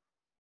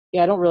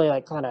yeah, I don't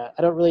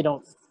really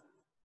don't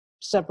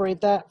separate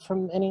that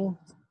from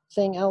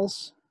anything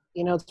else.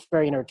 You know, it's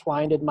very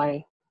intertwined in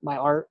my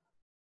art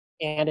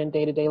and in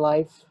day-to-day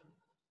life.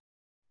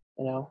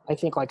 You know, I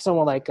think like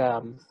someone like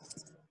a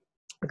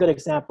good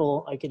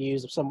example I could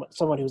use of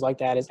someone who's like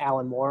that is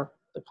Alan Moore,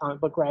 the comic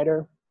book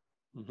writer.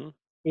 Mm-hmm.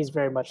 He's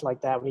very much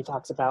like that when he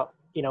talks about,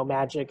 you know,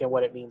 magic and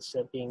what it means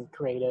to being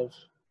creative,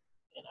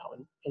 you know,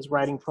 and his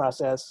writing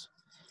process.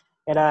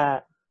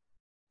 And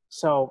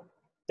so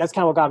that's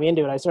kind of what got me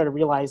into it. I started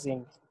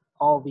realizing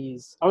all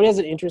these. I always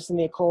had an interest in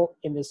the occult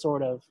in this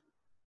sort of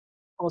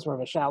almost more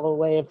of a shallow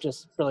way of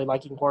just really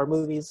liking horror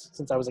movies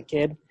since I was a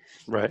kid.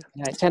 Right.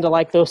 And I tend to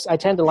like those. I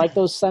tend to like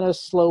those kind of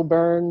slow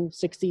burn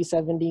 60s,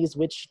 70s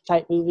witch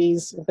type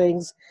movies and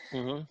things.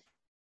 Mm-hmm.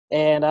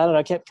 And I don't know.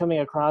 I kept coming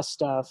across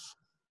stuff.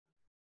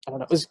 I don't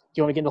know. Do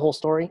you want to get into the whole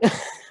story?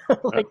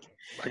 Like,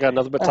 I got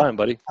nothing but time,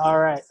 buddy. all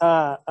right.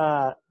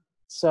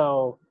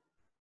 So,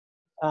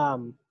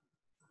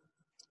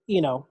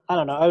 you know, I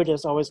don't know. I would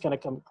just always kind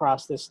of come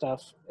across this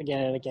stuff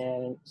again and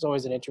again. And it's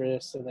always an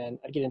interest, and then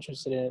I'd get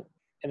interested in it,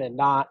 and then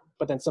not.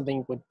 But then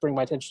something would bring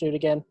my attention to it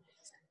again.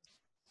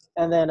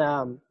 And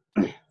then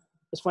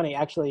it's funny,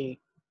 actually.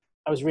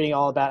 I was reading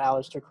all about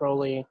Aleister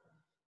Crowley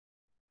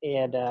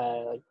and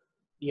like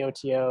the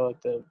OTO,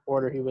 like the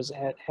order he was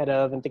head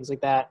of, and things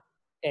like that.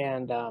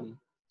 And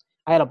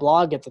I had a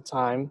blog at the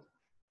time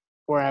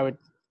where I would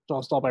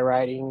post all my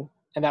writing,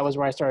 and that was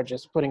where I started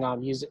just putting on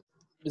music.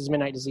 This is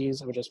Midnight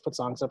Disease. I would just put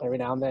songs up every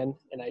now and then,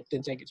 and I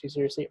didn't take it too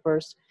seriously at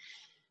first.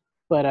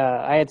 But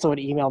I had someone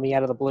email me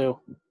out of the blue,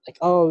 like,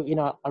 "Oh, you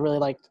know, I really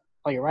like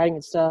all your writing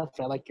and stuff,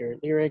 and I like your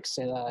lyrics,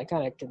 and I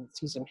kind of can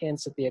see some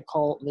hints at the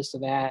occult and this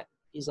and that."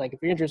 He's like, "If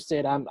you're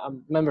interested, I'm a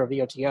member of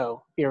the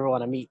OTO. If you ever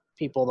want to meet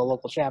people in the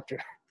local chapter."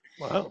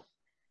 Wow.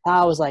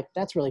 I was like,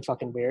 that's really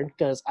fucking weird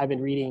because I've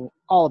been reading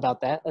all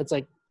about that. It's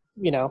like,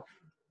 you know,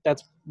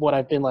 that's what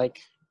I've been like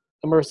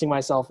immersing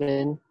myself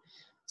in.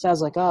 So I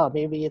was like, oh,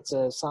 maybe it's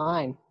a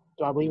sign.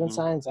 Do I believe in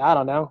signs? I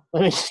don't know.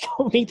 Let me just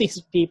go meet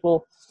these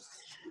people.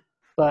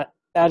 But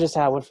that's just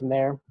how it went from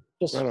there.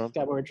 Just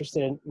got more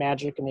interested in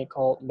magic and the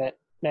occult. Met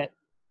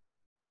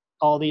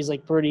all these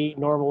like pretty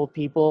normal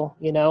people,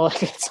 you know,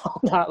 like it's all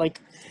not like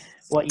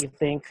what you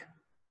think.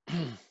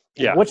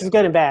 Yeah. Which is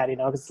good and bad, you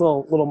know, it's a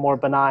little more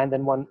benign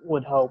than one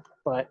would hope.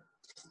 But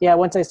yeah,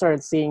 once I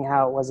started seeing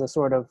how it was a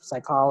sort of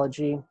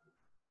psychology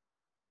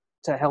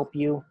to help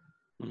you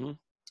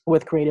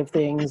with creative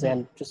things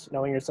and just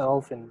knowing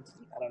yourself and,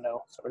 I don't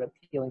know, sort of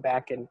healing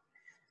back and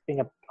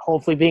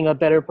hopefully being a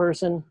better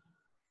person.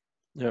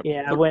 Yep.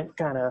 Yeah, I went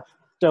kind of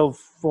dove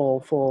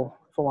full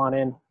on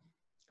in.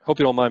 Hope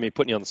you don't mind me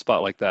putting you on the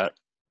spot like that.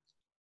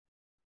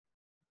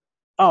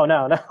 Oh,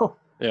 no.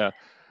 Yeah.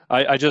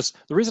 I just,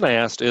 the reason I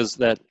asked is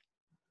that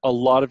a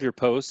lot of your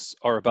posts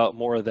are about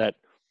more of that,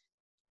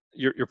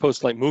 your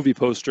posts like movie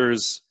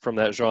posters from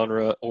that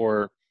genre,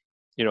 or,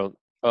 you know,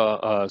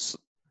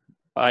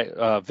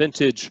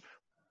 vintage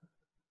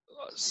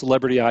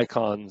celebrity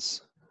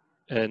icons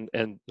and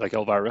like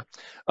Elvira.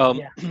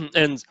 Yeah.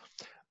 And,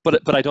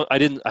 but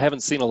I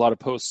haven't seen a lot of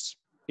posts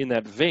in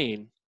that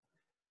vein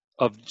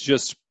of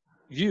just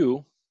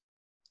you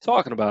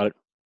talking about it.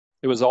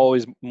 It was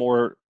always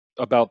more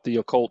about the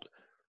occult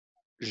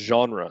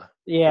genre.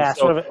 Yeah,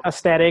 So, sort of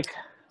aesthetic.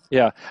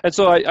 yeah, and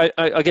so I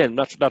again,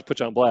 not to put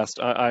you on blast,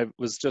 I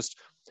was just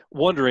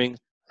wondering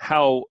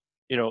how,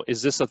 you know,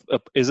 is this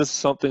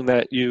something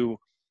that you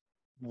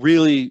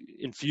really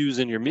infuse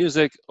in your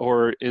music,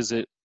 or is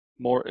it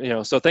more, you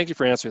know? So thank you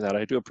for answering that.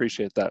 I do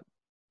appreciate that.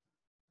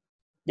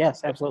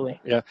 Yes, absolutely.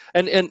 Yeah,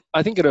 and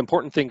I think an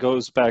important thing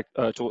goes back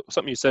to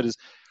something you said is,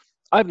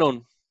 I've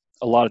known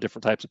a lot of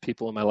different types of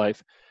people in my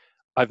life.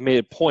 I've made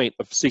a point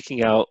of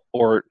seeking out,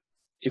 or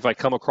if I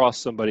come across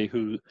somebody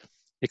who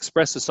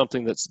expresses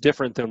something that's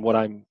different than what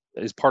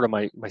is part of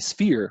my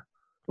sphere,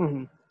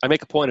 I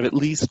make a point of at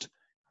least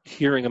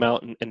hearing them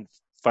out and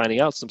finding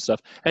out some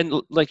stuff.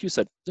 And like you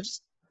said,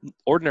 there's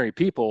ordinary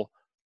people.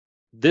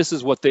 This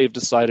is what they've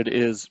decided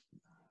is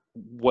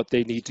what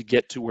they need to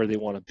get to where they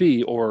want to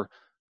be, or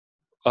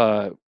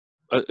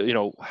you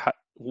know,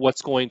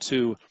 what's going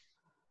to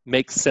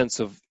make sense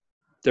of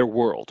their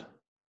world.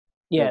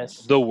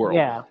 Yes. The world.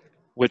 Yeah.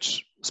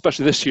 Which,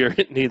 especially this year,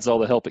 it needs all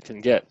the help it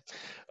can get.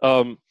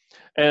 I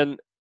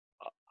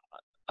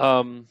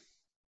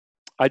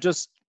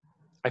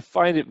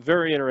find it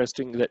very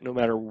interesting that no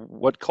matter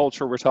what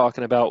culture we're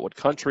talking about, what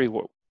country,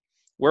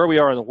 where we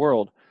are in the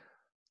world,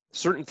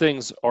 certain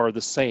things are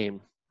the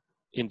same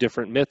in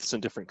different myths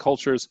and different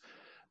cultures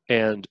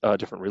and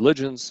different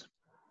religions.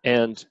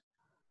 And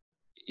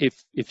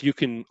if you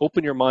can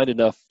open your mind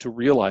enough to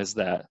realize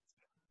that,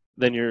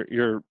 then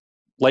you're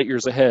light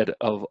years ahead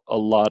of a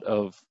lot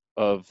of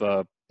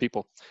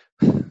people.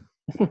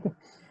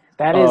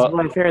 That is one of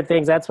my favorite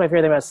things. That's my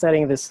favorite thing about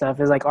studying this stuff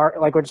is like art,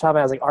 like we're talking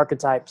about, is like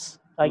archetypes.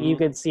 Like you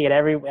can see it.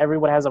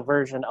 Everyone has a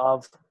version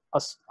of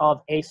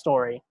a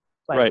story.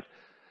 Like, right.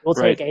 We'll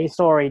take a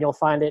story and you'll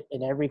find it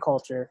in every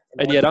culture.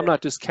 And yet I'm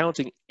not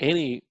discounting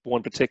any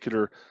one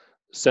particular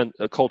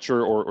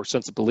culture or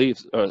sense of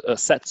beliefs,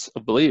 sets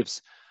of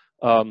beliefs.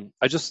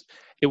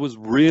 It was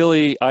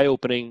really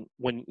eye-opening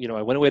when,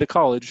 I went away to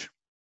college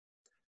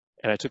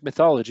and I took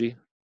mythology,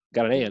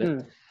 got an A in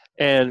it.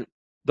 And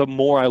the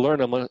more I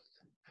learned, I'm like,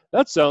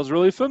 that sounds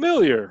really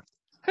familiar.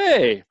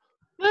 Hey,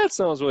 that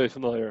sounds really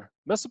familiar.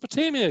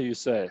 Mesopotamia, you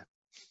say,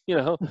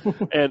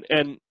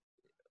 and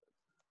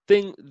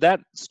thing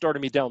that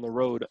started me down the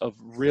road of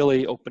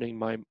really opening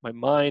my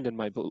mind and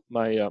my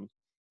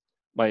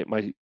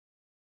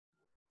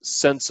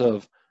sense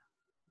of,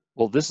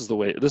 well, this is the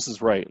way, this is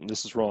right and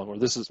this is wrong, or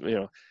this is,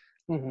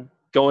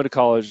 going to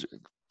college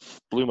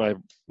blew my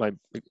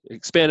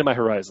expanded my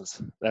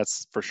horizons,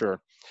 that's for sure.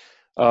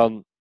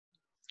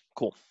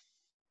 Cool.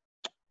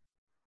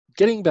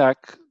 Getting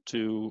back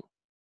to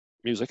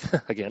music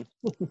again,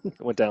 I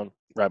went down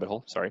rabbit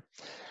hole, sorry.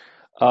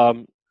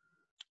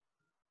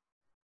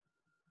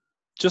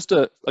 Just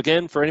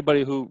again, for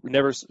anybody who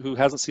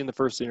hasn't seen the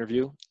first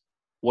interview,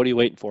 what are you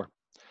waiting for?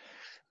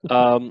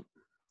 How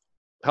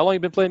long have you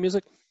been playing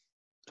music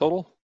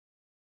total?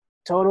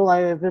 Total,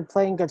 I've been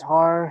playing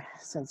guitar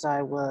since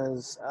I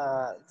was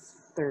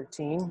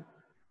 13.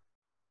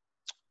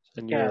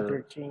 And you're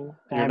 13.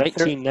 You're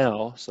 19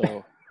 now,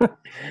 so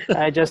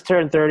I just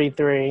turned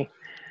 33.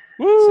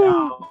 Woo!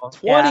 So,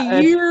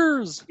 20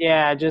 years.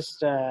 Yeah,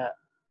 just I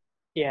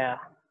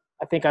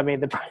think I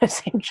made the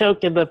same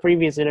joke in the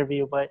previous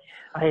interview, but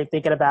I hate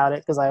thinking about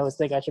it because I always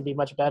think I should be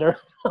much better.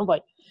 I'm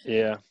like,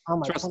 yeah, oh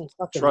my, 20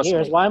 fucking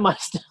years. Why am I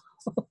still?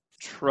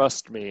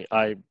 Trust me,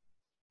 I'm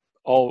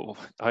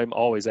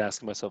always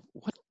asking myself,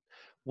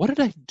 what did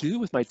I do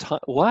with my time?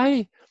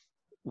 Why?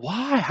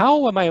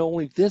 How am I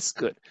only this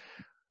good?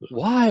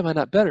 Why am I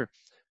not better?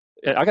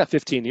 I got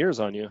 15 years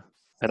on you,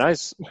 and I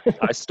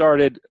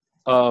started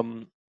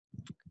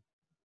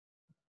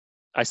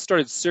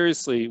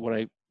seriously when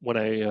I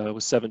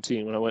was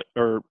 17, when I went,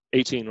 or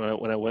 18,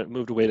 when I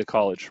moved away to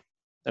college,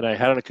 and I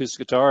had an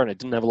acoustic guitar, and I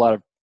didn't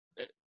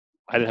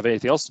have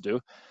anything else to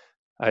do.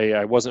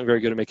 I wasn't very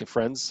good at making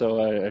friends,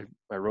 so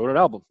I wrote an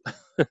album.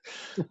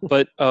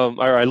 But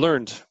I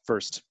learned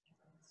first.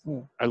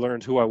 I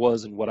learned who I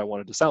was and what I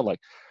wanted to sound like.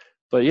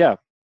 But yeah,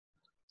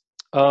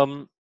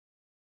 and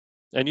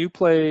you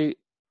play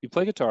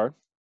guitar.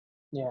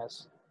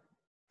 Yes.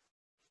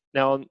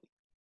 Now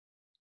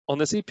on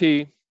this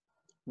EP,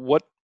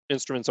 what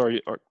instruments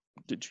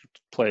did you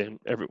play?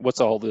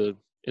 What's all the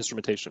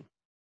instrumentation?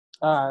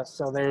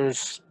 So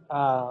there's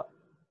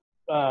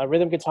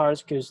rhythm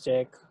guitars,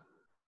 acoustic,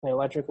 play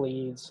electric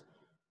leads,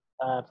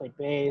 play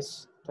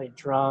bass, play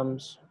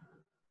drums.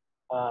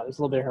 There's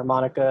a little bit of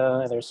harmonica,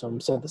 and there's some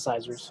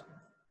synthesizers.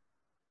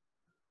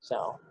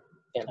 So,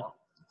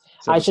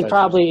 I should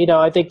probably,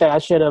 I think that I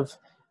should have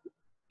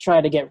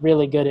tried to get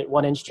really good at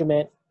one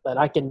instrument, but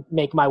I can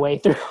make my way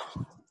through.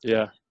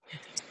 Yeah.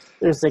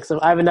 There's 6 of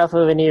I have enough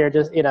of an ear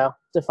just, to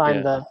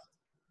find the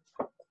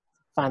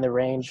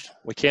range.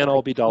 We can't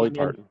all be Dolly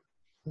Parton.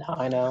 No,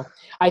 I know.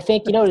 I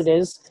think, what it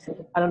is?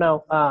 I don't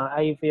know how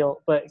you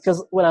feel, but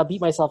because when I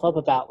beat myself up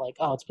about, like,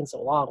 oh, it's been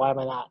so long, why am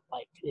I not,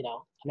 like, a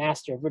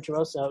master,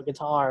 virtuoso,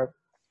 guitar?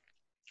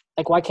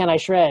 Like, why can't I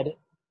shred?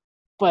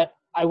 But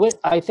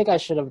I think I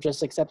should have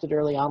just accepted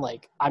early on,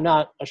 like, I'm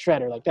not a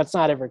shredder. Like, that's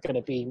not ever going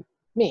to be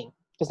me.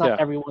 Because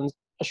not everyone's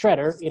a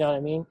shredder, you know what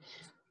I mean?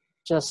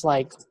 Just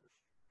like,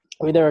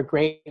 there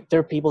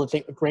are people that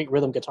think great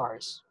rhythm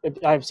guitarists.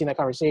 I've seen that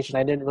conversation.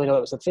 I didn't really know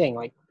that was a thing.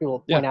 Like,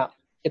 people point out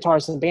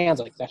guitarists and bands,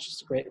 like, that's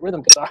just a great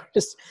rhythm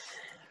guitarist.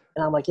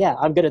 And I'm like, yeah,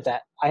 I'm good at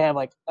that. I have,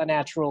 like, a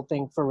natural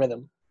thing for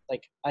rhythm.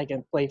 Like, I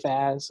can play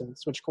fast and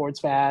switch chords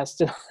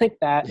fast and like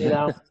that,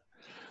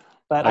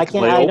 But I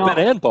can't. Play open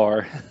and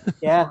bar.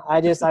 Yeah,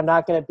 I'm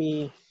not going to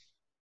be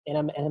in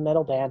a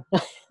metal band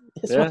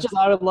as much as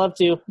I would love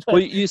to. Well,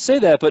 you say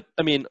that, but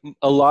I mean,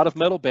 a lot of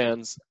metal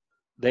bands,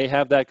 they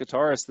have that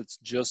guitarist that's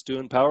just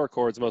doing power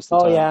chords most of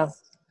the time.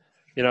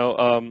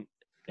 Oh yeah.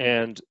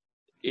 And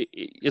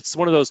it's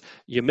one of those,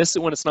 you miss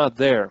it when it's not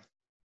there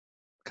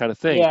kind of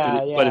thing.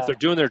 Yeah, but if they're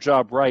doing their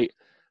job right,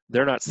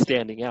 they're not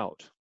standing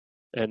out.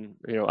 And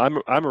I'm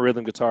a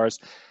rhythm guitarist.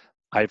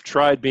 I've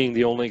tried being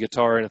the only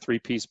guitar in a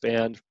 3-piece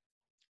band,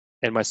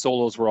 and my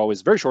solos were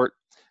always very short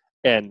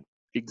and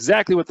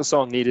exactly what the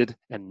song needed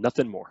and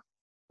nothing more.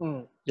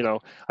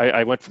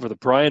 I went for the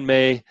Brian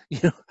May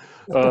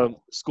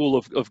school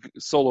of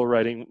solo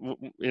writing,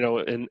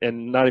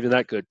 and not even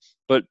that good.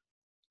 But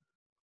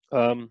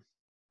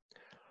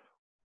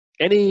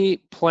any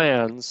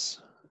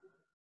plans,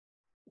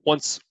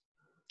 once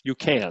you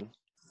can,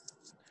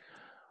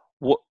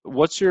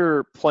 what's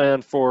your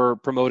plan for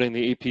promoting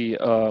the EP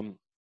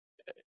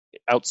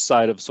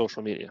outside of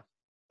social media?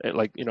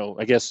 Like,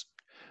 I guess,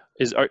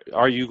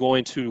 are you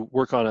going to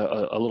work on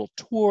a little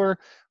tour?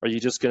 Are you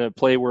just going to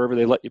play wherever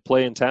they let you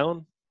play in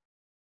town?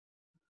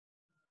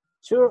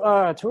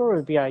 Tour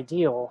would be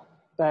ideal,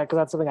 because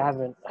that's something I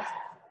haven't,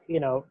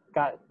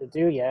 got to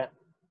do yet.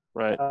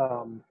 Right.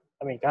 I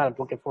mean, God, I'm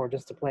looking forward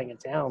just to playing in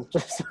town.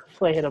 Just to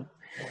play at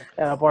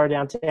a bar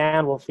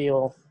downtown will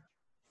feel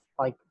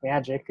like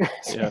magic.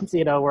 Yeah. Since,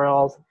 we're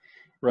all,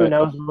 Right. who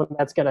knows when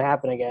that's going to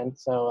happen again.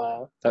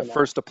 So that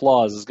first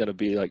applause is going to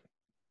be like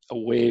a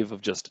wave of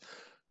just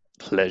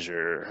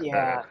pleasure.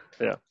 Yeah.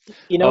 Yeah.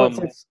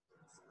 It's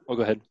Oh,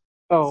 go ahead.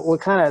 Oh,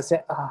 what kind of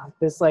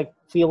this like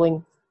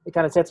feeling? It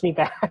kind of sets me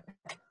back.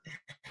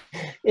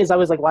 Is I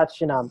was like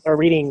watching or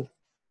reading,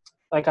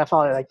 like I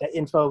follow like the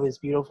Info is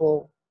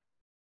Beautiful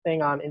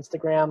thing on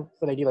Instagram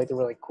where they do like the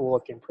really cool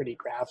looking pretty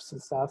graphs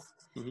and stuff.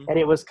 Mm-hmm. And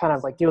it was kind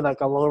of like doing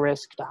like a low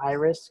risk to high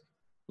risk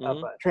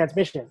of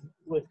transmission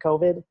with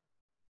COVID.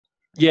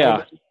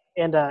 Yeah.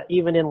 And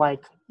even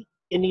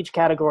in each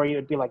category, it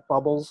would be like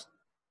bubbles.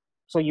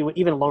 So you would,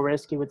 even low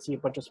risk, you would see a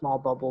bunch of small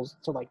bubbles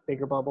to like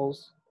bigger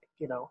bubbles.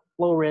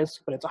 Low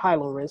risk, but it's a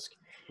low risk.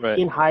 Right.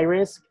 In high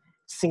risk,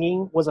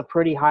 singing was a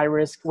pretty high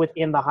risk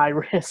within the high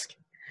risk.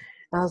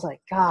 And I was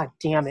like, God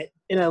damn it.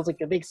 And I was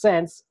like, it makes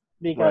sense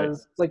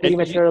because, like you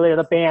mentioned earlier,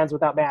 the bands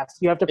without masks,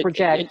 you have to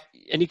project.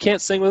 And you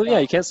can't sing with,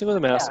 you can't sing with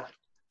a mask.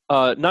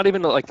 Yeah. Not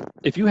even like,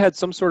 if you had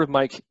some sort of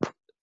mic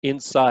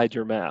inside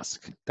your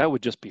mask, that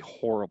would just be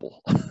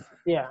horrible.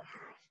 Yeah.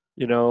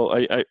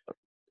 I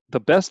the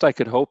best I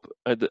could hope,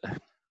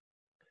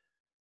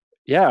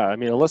 yeah, I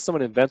mean, unless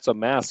someone invents a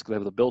mask that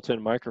has a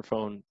built-in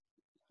microphone,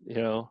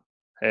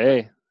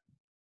 hey,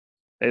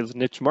 it's a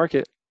niche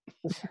market.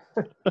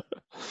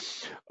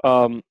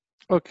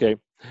 Okay.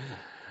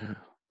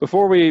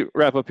 Before we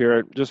wrap up here,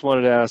 I just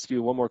wanted to ask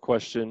you one more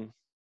question.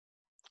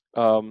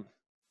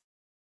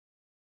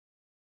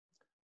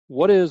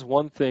 What is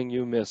one thing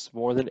you miss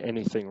more than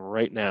anything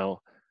right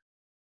now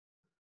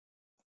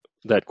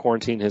that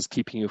quarantine is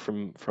keeping you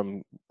from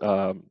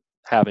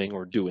having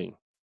or doing?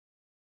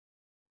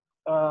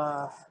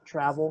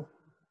 Travel.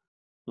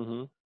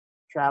 Mm-hmm.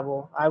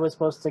 Travel. I was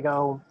supposed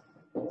to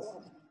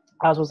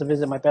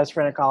visit my best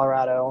friend in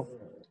Colorado.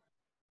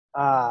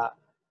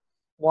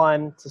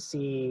 One, to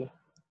see,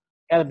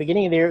 at the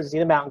beginning of the year, to see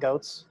the Mountain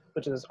Goats,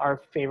 which is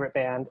our favorite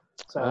band.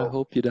 So I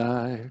hope you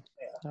die.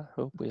 Yeah. I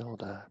hope we all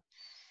die.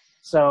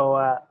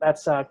 So that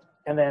sucked.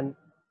 And then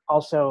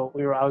also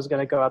I was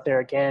going to go out there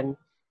again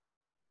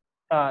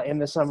in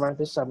this summer.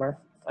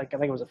 Like I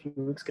think it was a few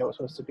weeks ago it was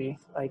supposed to be,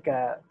 like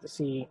to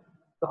see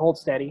the Hold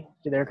Steady,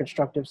 do their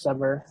constructive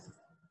summer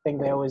thing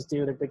they always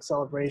do, their big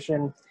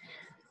celebration.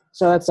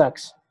 So that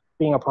sucks,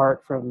 being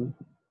apart from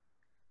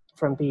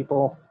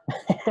people.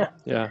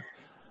 Yeah.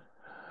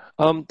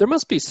 There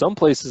must be some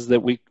places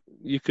that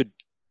you could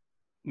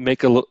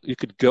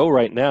go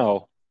right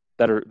now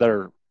that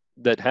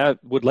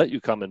would let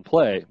you come and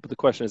play, but the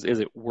question is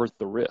it worth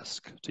the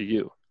risk to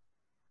you?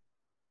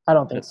 I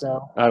don't think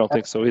so. I don't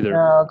think so either.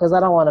 No, because I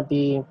don't want to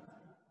be.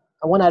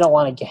 One, I don't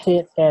want to get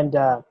it, and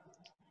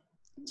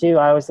two,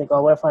 I always think,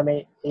 oh, what if I'm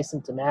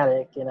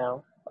asymptomatic?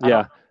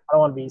 Yeah. I don't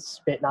want to be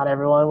spitting on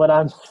everyone when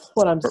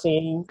I'm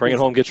seeing. Bring it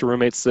home, get your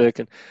roommate sick,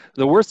 and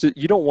the worst is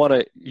you don't want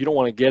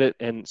to get it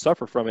and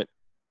suffer from it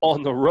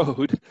on the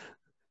road,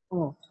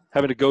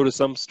 having to go to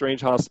some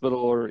strange hospital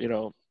or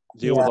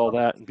deal with all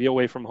that and be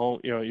away from home,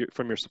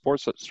 from your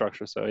support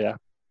structure. So yeah.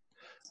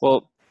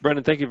 Well,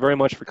 Brenden, thank you very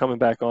much for coming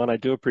back on. I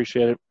do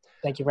appreciate it.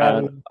 Thank you for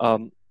having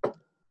me.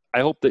 I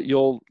hope that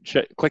you'll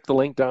click the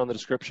link down in the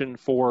description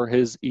for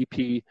his EP,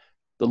 The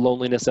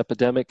Loneliness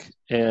Epidemic,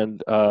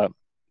 and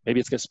maybe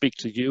it's going to speak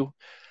to you.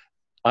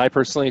 I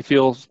personally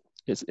feel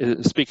it's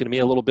speaking to me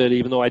a little bit,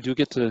 even though I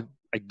get to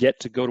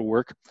go to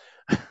work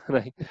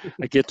and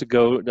I get to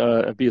go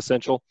and be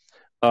essential.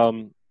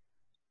 I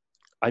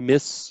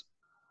miss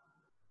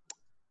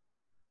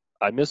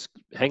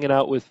hanging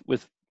out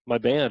with my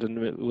band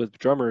and with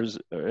drummers,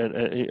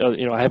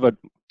 and I have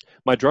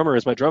my drummer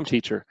is my drum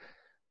teacher,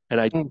 and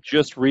I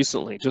just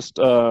recently,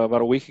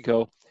 about a week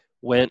ago,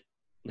 went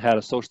and had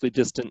a socially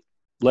distant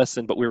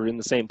lesson, but we were in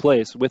the same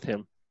place with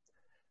him,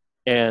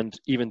 and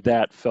even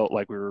that felt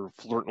like we were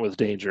flirting with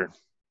danger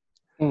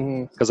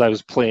because I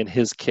was playing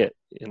his kit,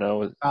 and I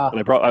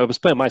was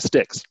playing my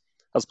sticks.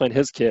 I was playing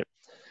his kit,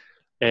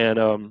 and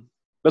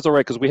that's all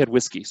right because we had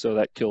whiskey, so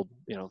that killed,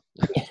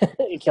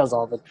 It kills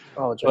all the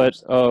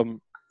germs. But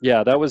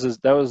yeah, that was as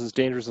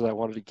dangerous as I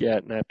wanted to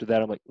get, and after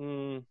that, I'm like,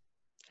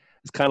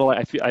 it's kind of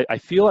like I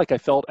feel like I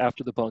felt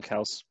after the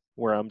bunkhouse,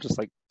 where I'm just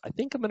like, I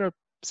think I'm gonna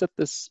set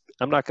this.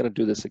 I'm not gonna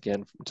do this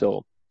again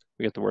until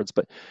we get the words.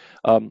 But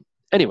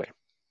anyway,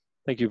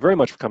 thank you very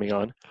much for coming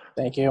on.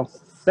 Thank you.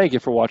 Thank you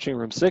for watching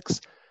Room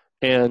 6,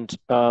 and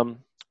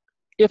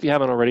if you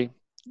haven't already,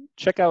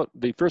 check out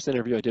the first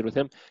interview I did with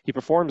him. He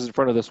performs in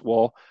front of this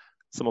wall,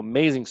 some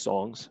amazing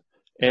songs,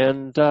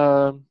 and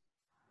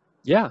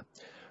yeah,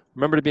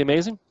 remember to be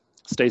amazing,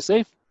 stay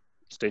safe,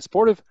 stay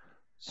supportive,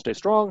 stay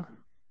strong.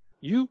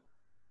 You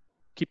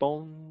keep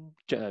on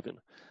jiving.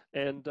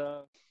 And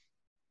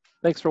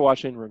thanks for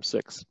watching Room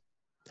 6.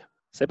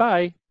 Say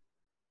bye.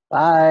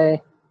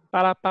 Bye.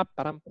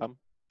 Ba-da-ba-ba-dum-bum.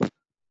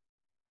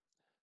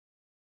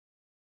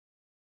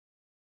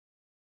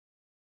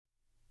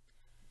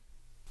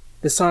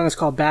 This song is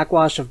called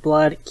Backwash of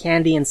Blood,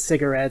 Candy and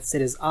Cigarettes.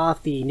 It is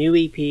off the new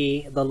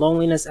EP, The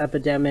Loneliness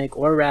Epidemic,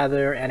 or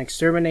rather, An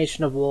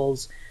Extermination of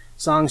Wolves,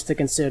 Songs to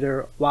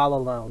Consider While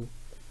Alone.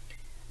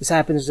 This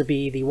happens to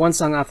be the one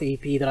song off the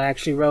EP that I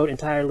actually wrote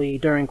entirely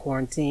during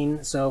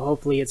quarantine, so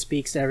hopefully it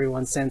speaks to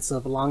everyone's sense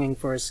of longing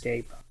for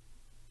escape.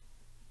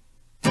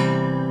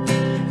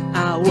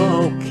 I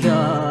woke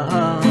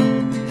up,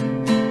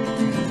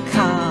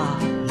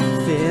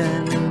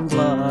 coughing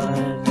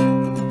blood.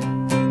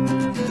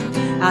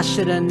 I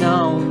should have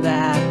known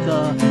that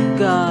the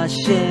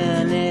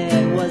gushing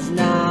it was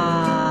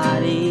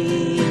not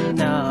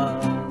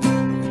enough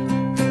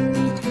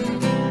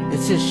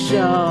to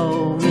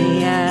show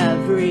me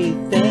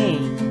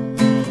everything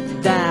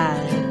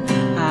that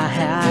I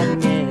had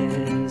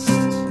missed.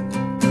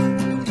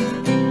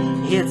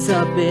 It's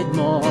a bit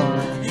more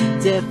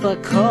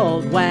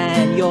difficult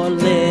when you're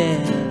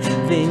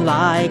living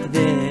like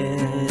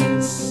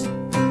this.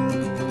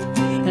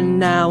 And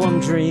now I'm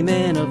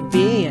dreaming of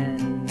being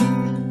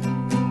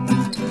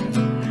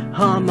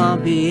on my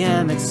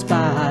BMX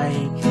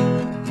bike,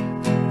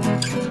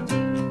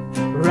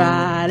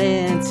 right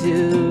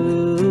into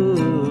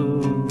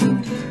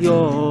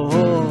your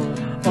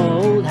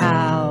old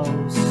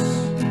house,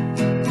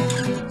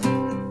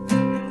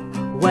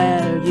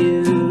 where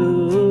you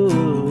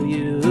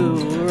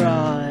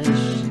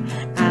rush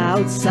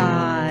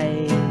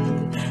outside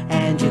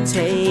and you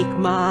take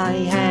my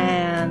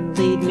hand,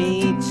 lead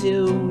me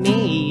to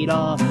meet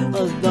all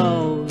of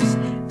those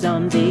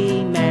dumb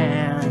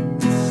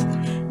demands.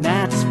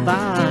 That's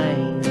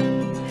fine,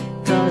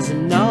 'cause I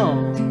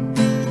know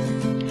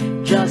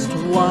just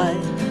what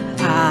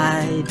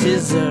I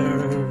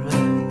deserve.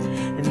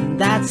 And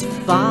that's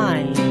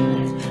fine,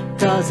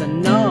 'cause I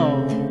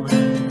know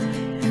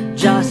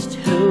just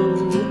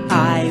who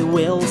I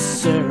will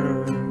serve.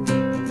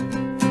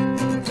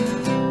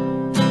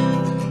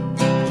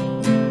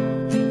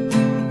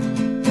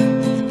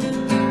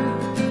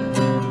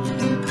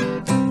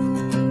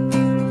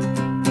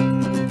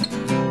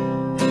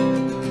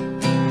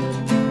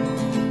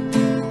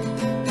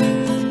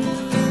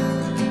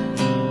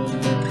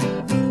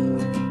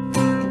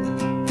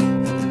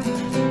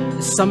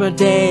 Summer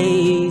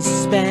days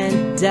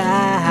spent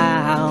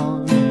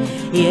down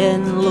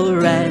in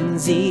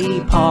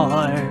Lorenzi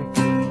Park.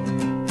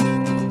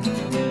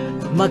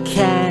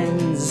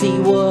 Mackenzie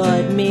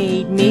would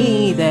meet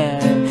me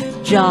there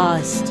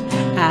just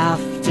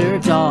after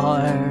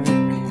dark.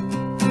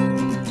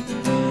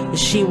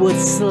 She would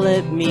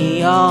slip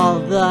me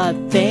all the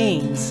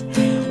things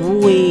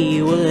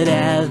we would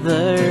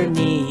ever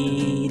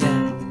need.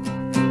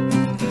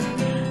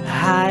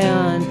 High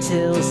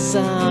until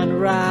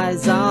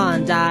sunrise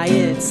on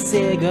diet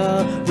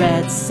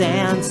cigarettes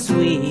and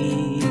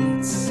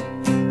sweets.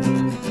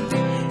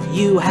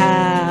 You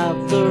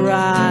have the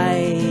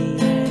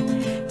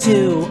right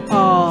to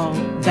all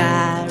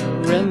that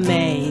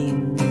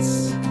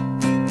remains,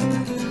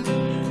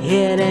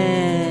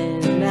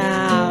 hidden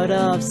out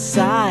of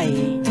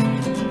sight,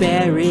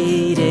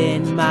 buried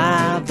in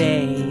my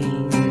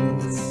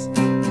veins.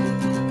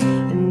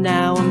 And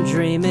now I'm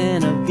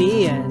dreaming of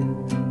being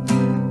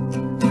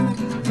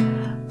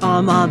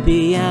on my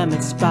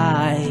BMX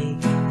bike,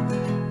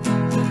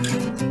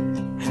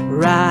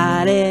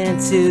 right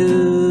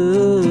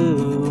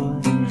into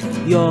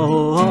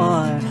your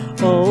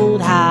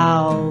old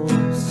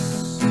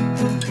house,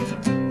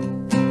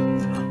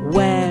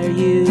 where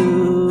you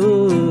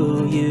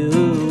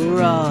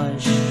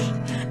rush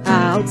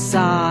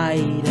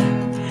outside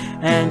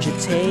and you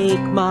take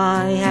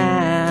my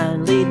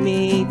hand, lead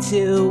me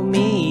to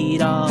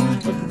meet all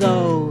of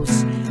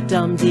those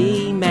dumb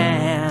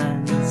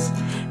demands.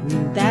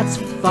 And that's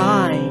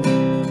fine,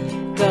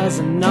 'cause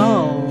I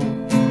know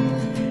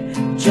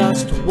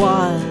just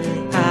what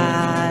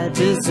I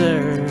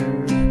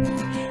deserve.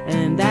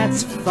 And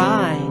that's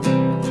fine,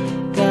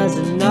 'cause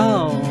I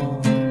know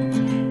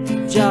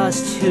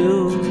just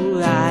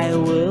who I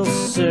will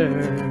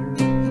serve.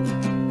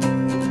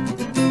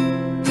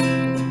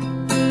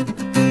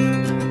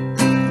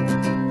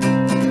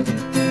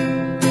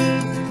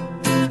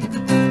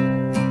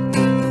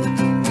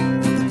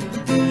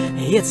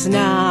 It's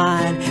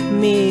not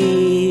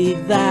me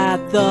that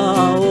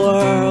the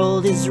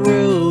world is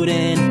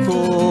rooting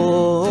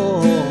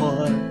for.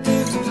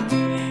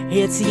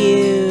 It's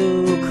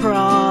you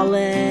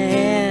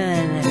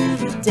crawling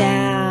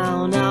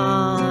down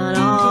on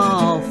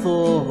all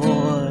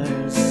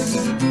fours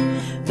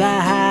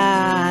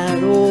that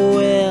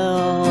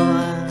will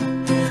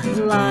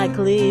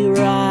likely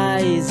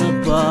rise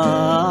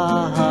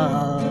above.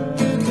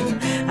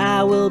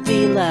 I will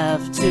be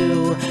left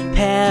to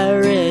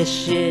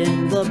perish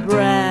in the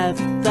breath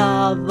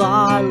of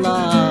our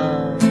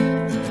love,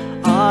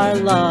 our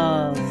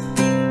love.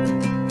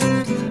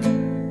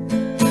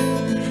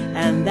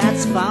 And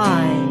that's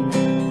fine,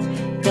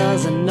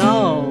 'cause I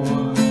know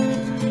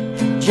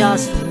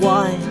just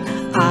what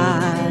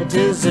I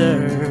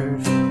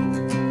deserve.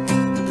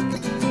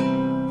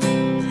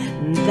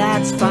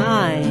 that's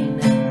fine,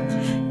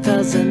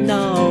 'cause I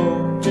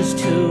know just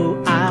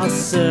who I'll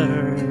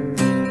serve.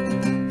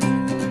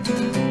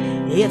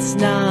 It's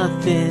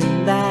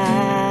nothing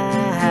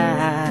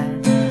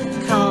that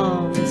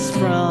comes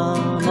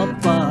from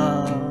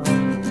above.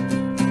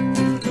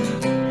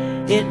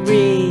 It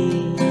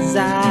resides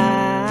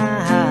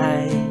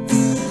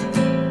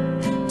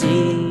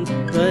deep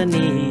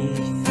beneath.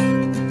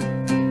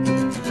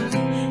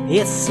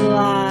 It's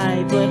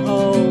sly but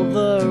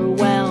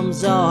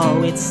overwhelms.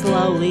 Oh, it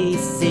slowly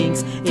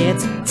sinks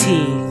its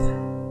teeth.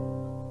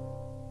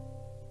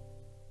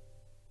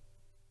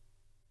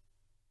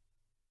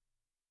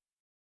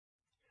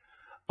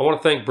 I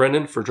want to thank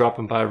Brenden for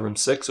dropping by Room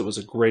 6. It was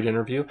a great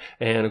interview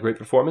and a great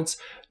performance.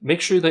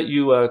 Make sure that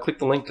you click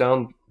the link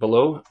down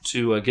below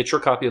to get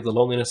your copy of The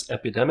Loneliness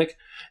Epidemic.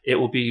 It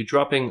will be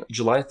dropping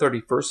July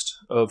 31st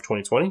of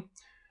 2020.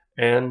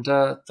 And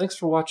thanks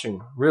for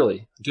watching.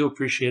 Really, I do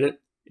appreciate it.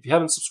 If you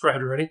haven't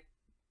subscribed already,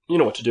 you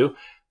know what to do.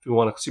 If you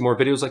want to see more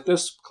videos like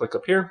this, click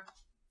up here.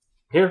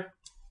 Here?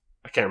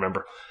 I can't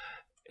remember.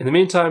 In the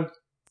meantime,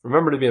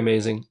 remember to be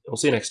amazing. We'll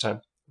see you next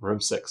time.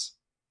 Room 6.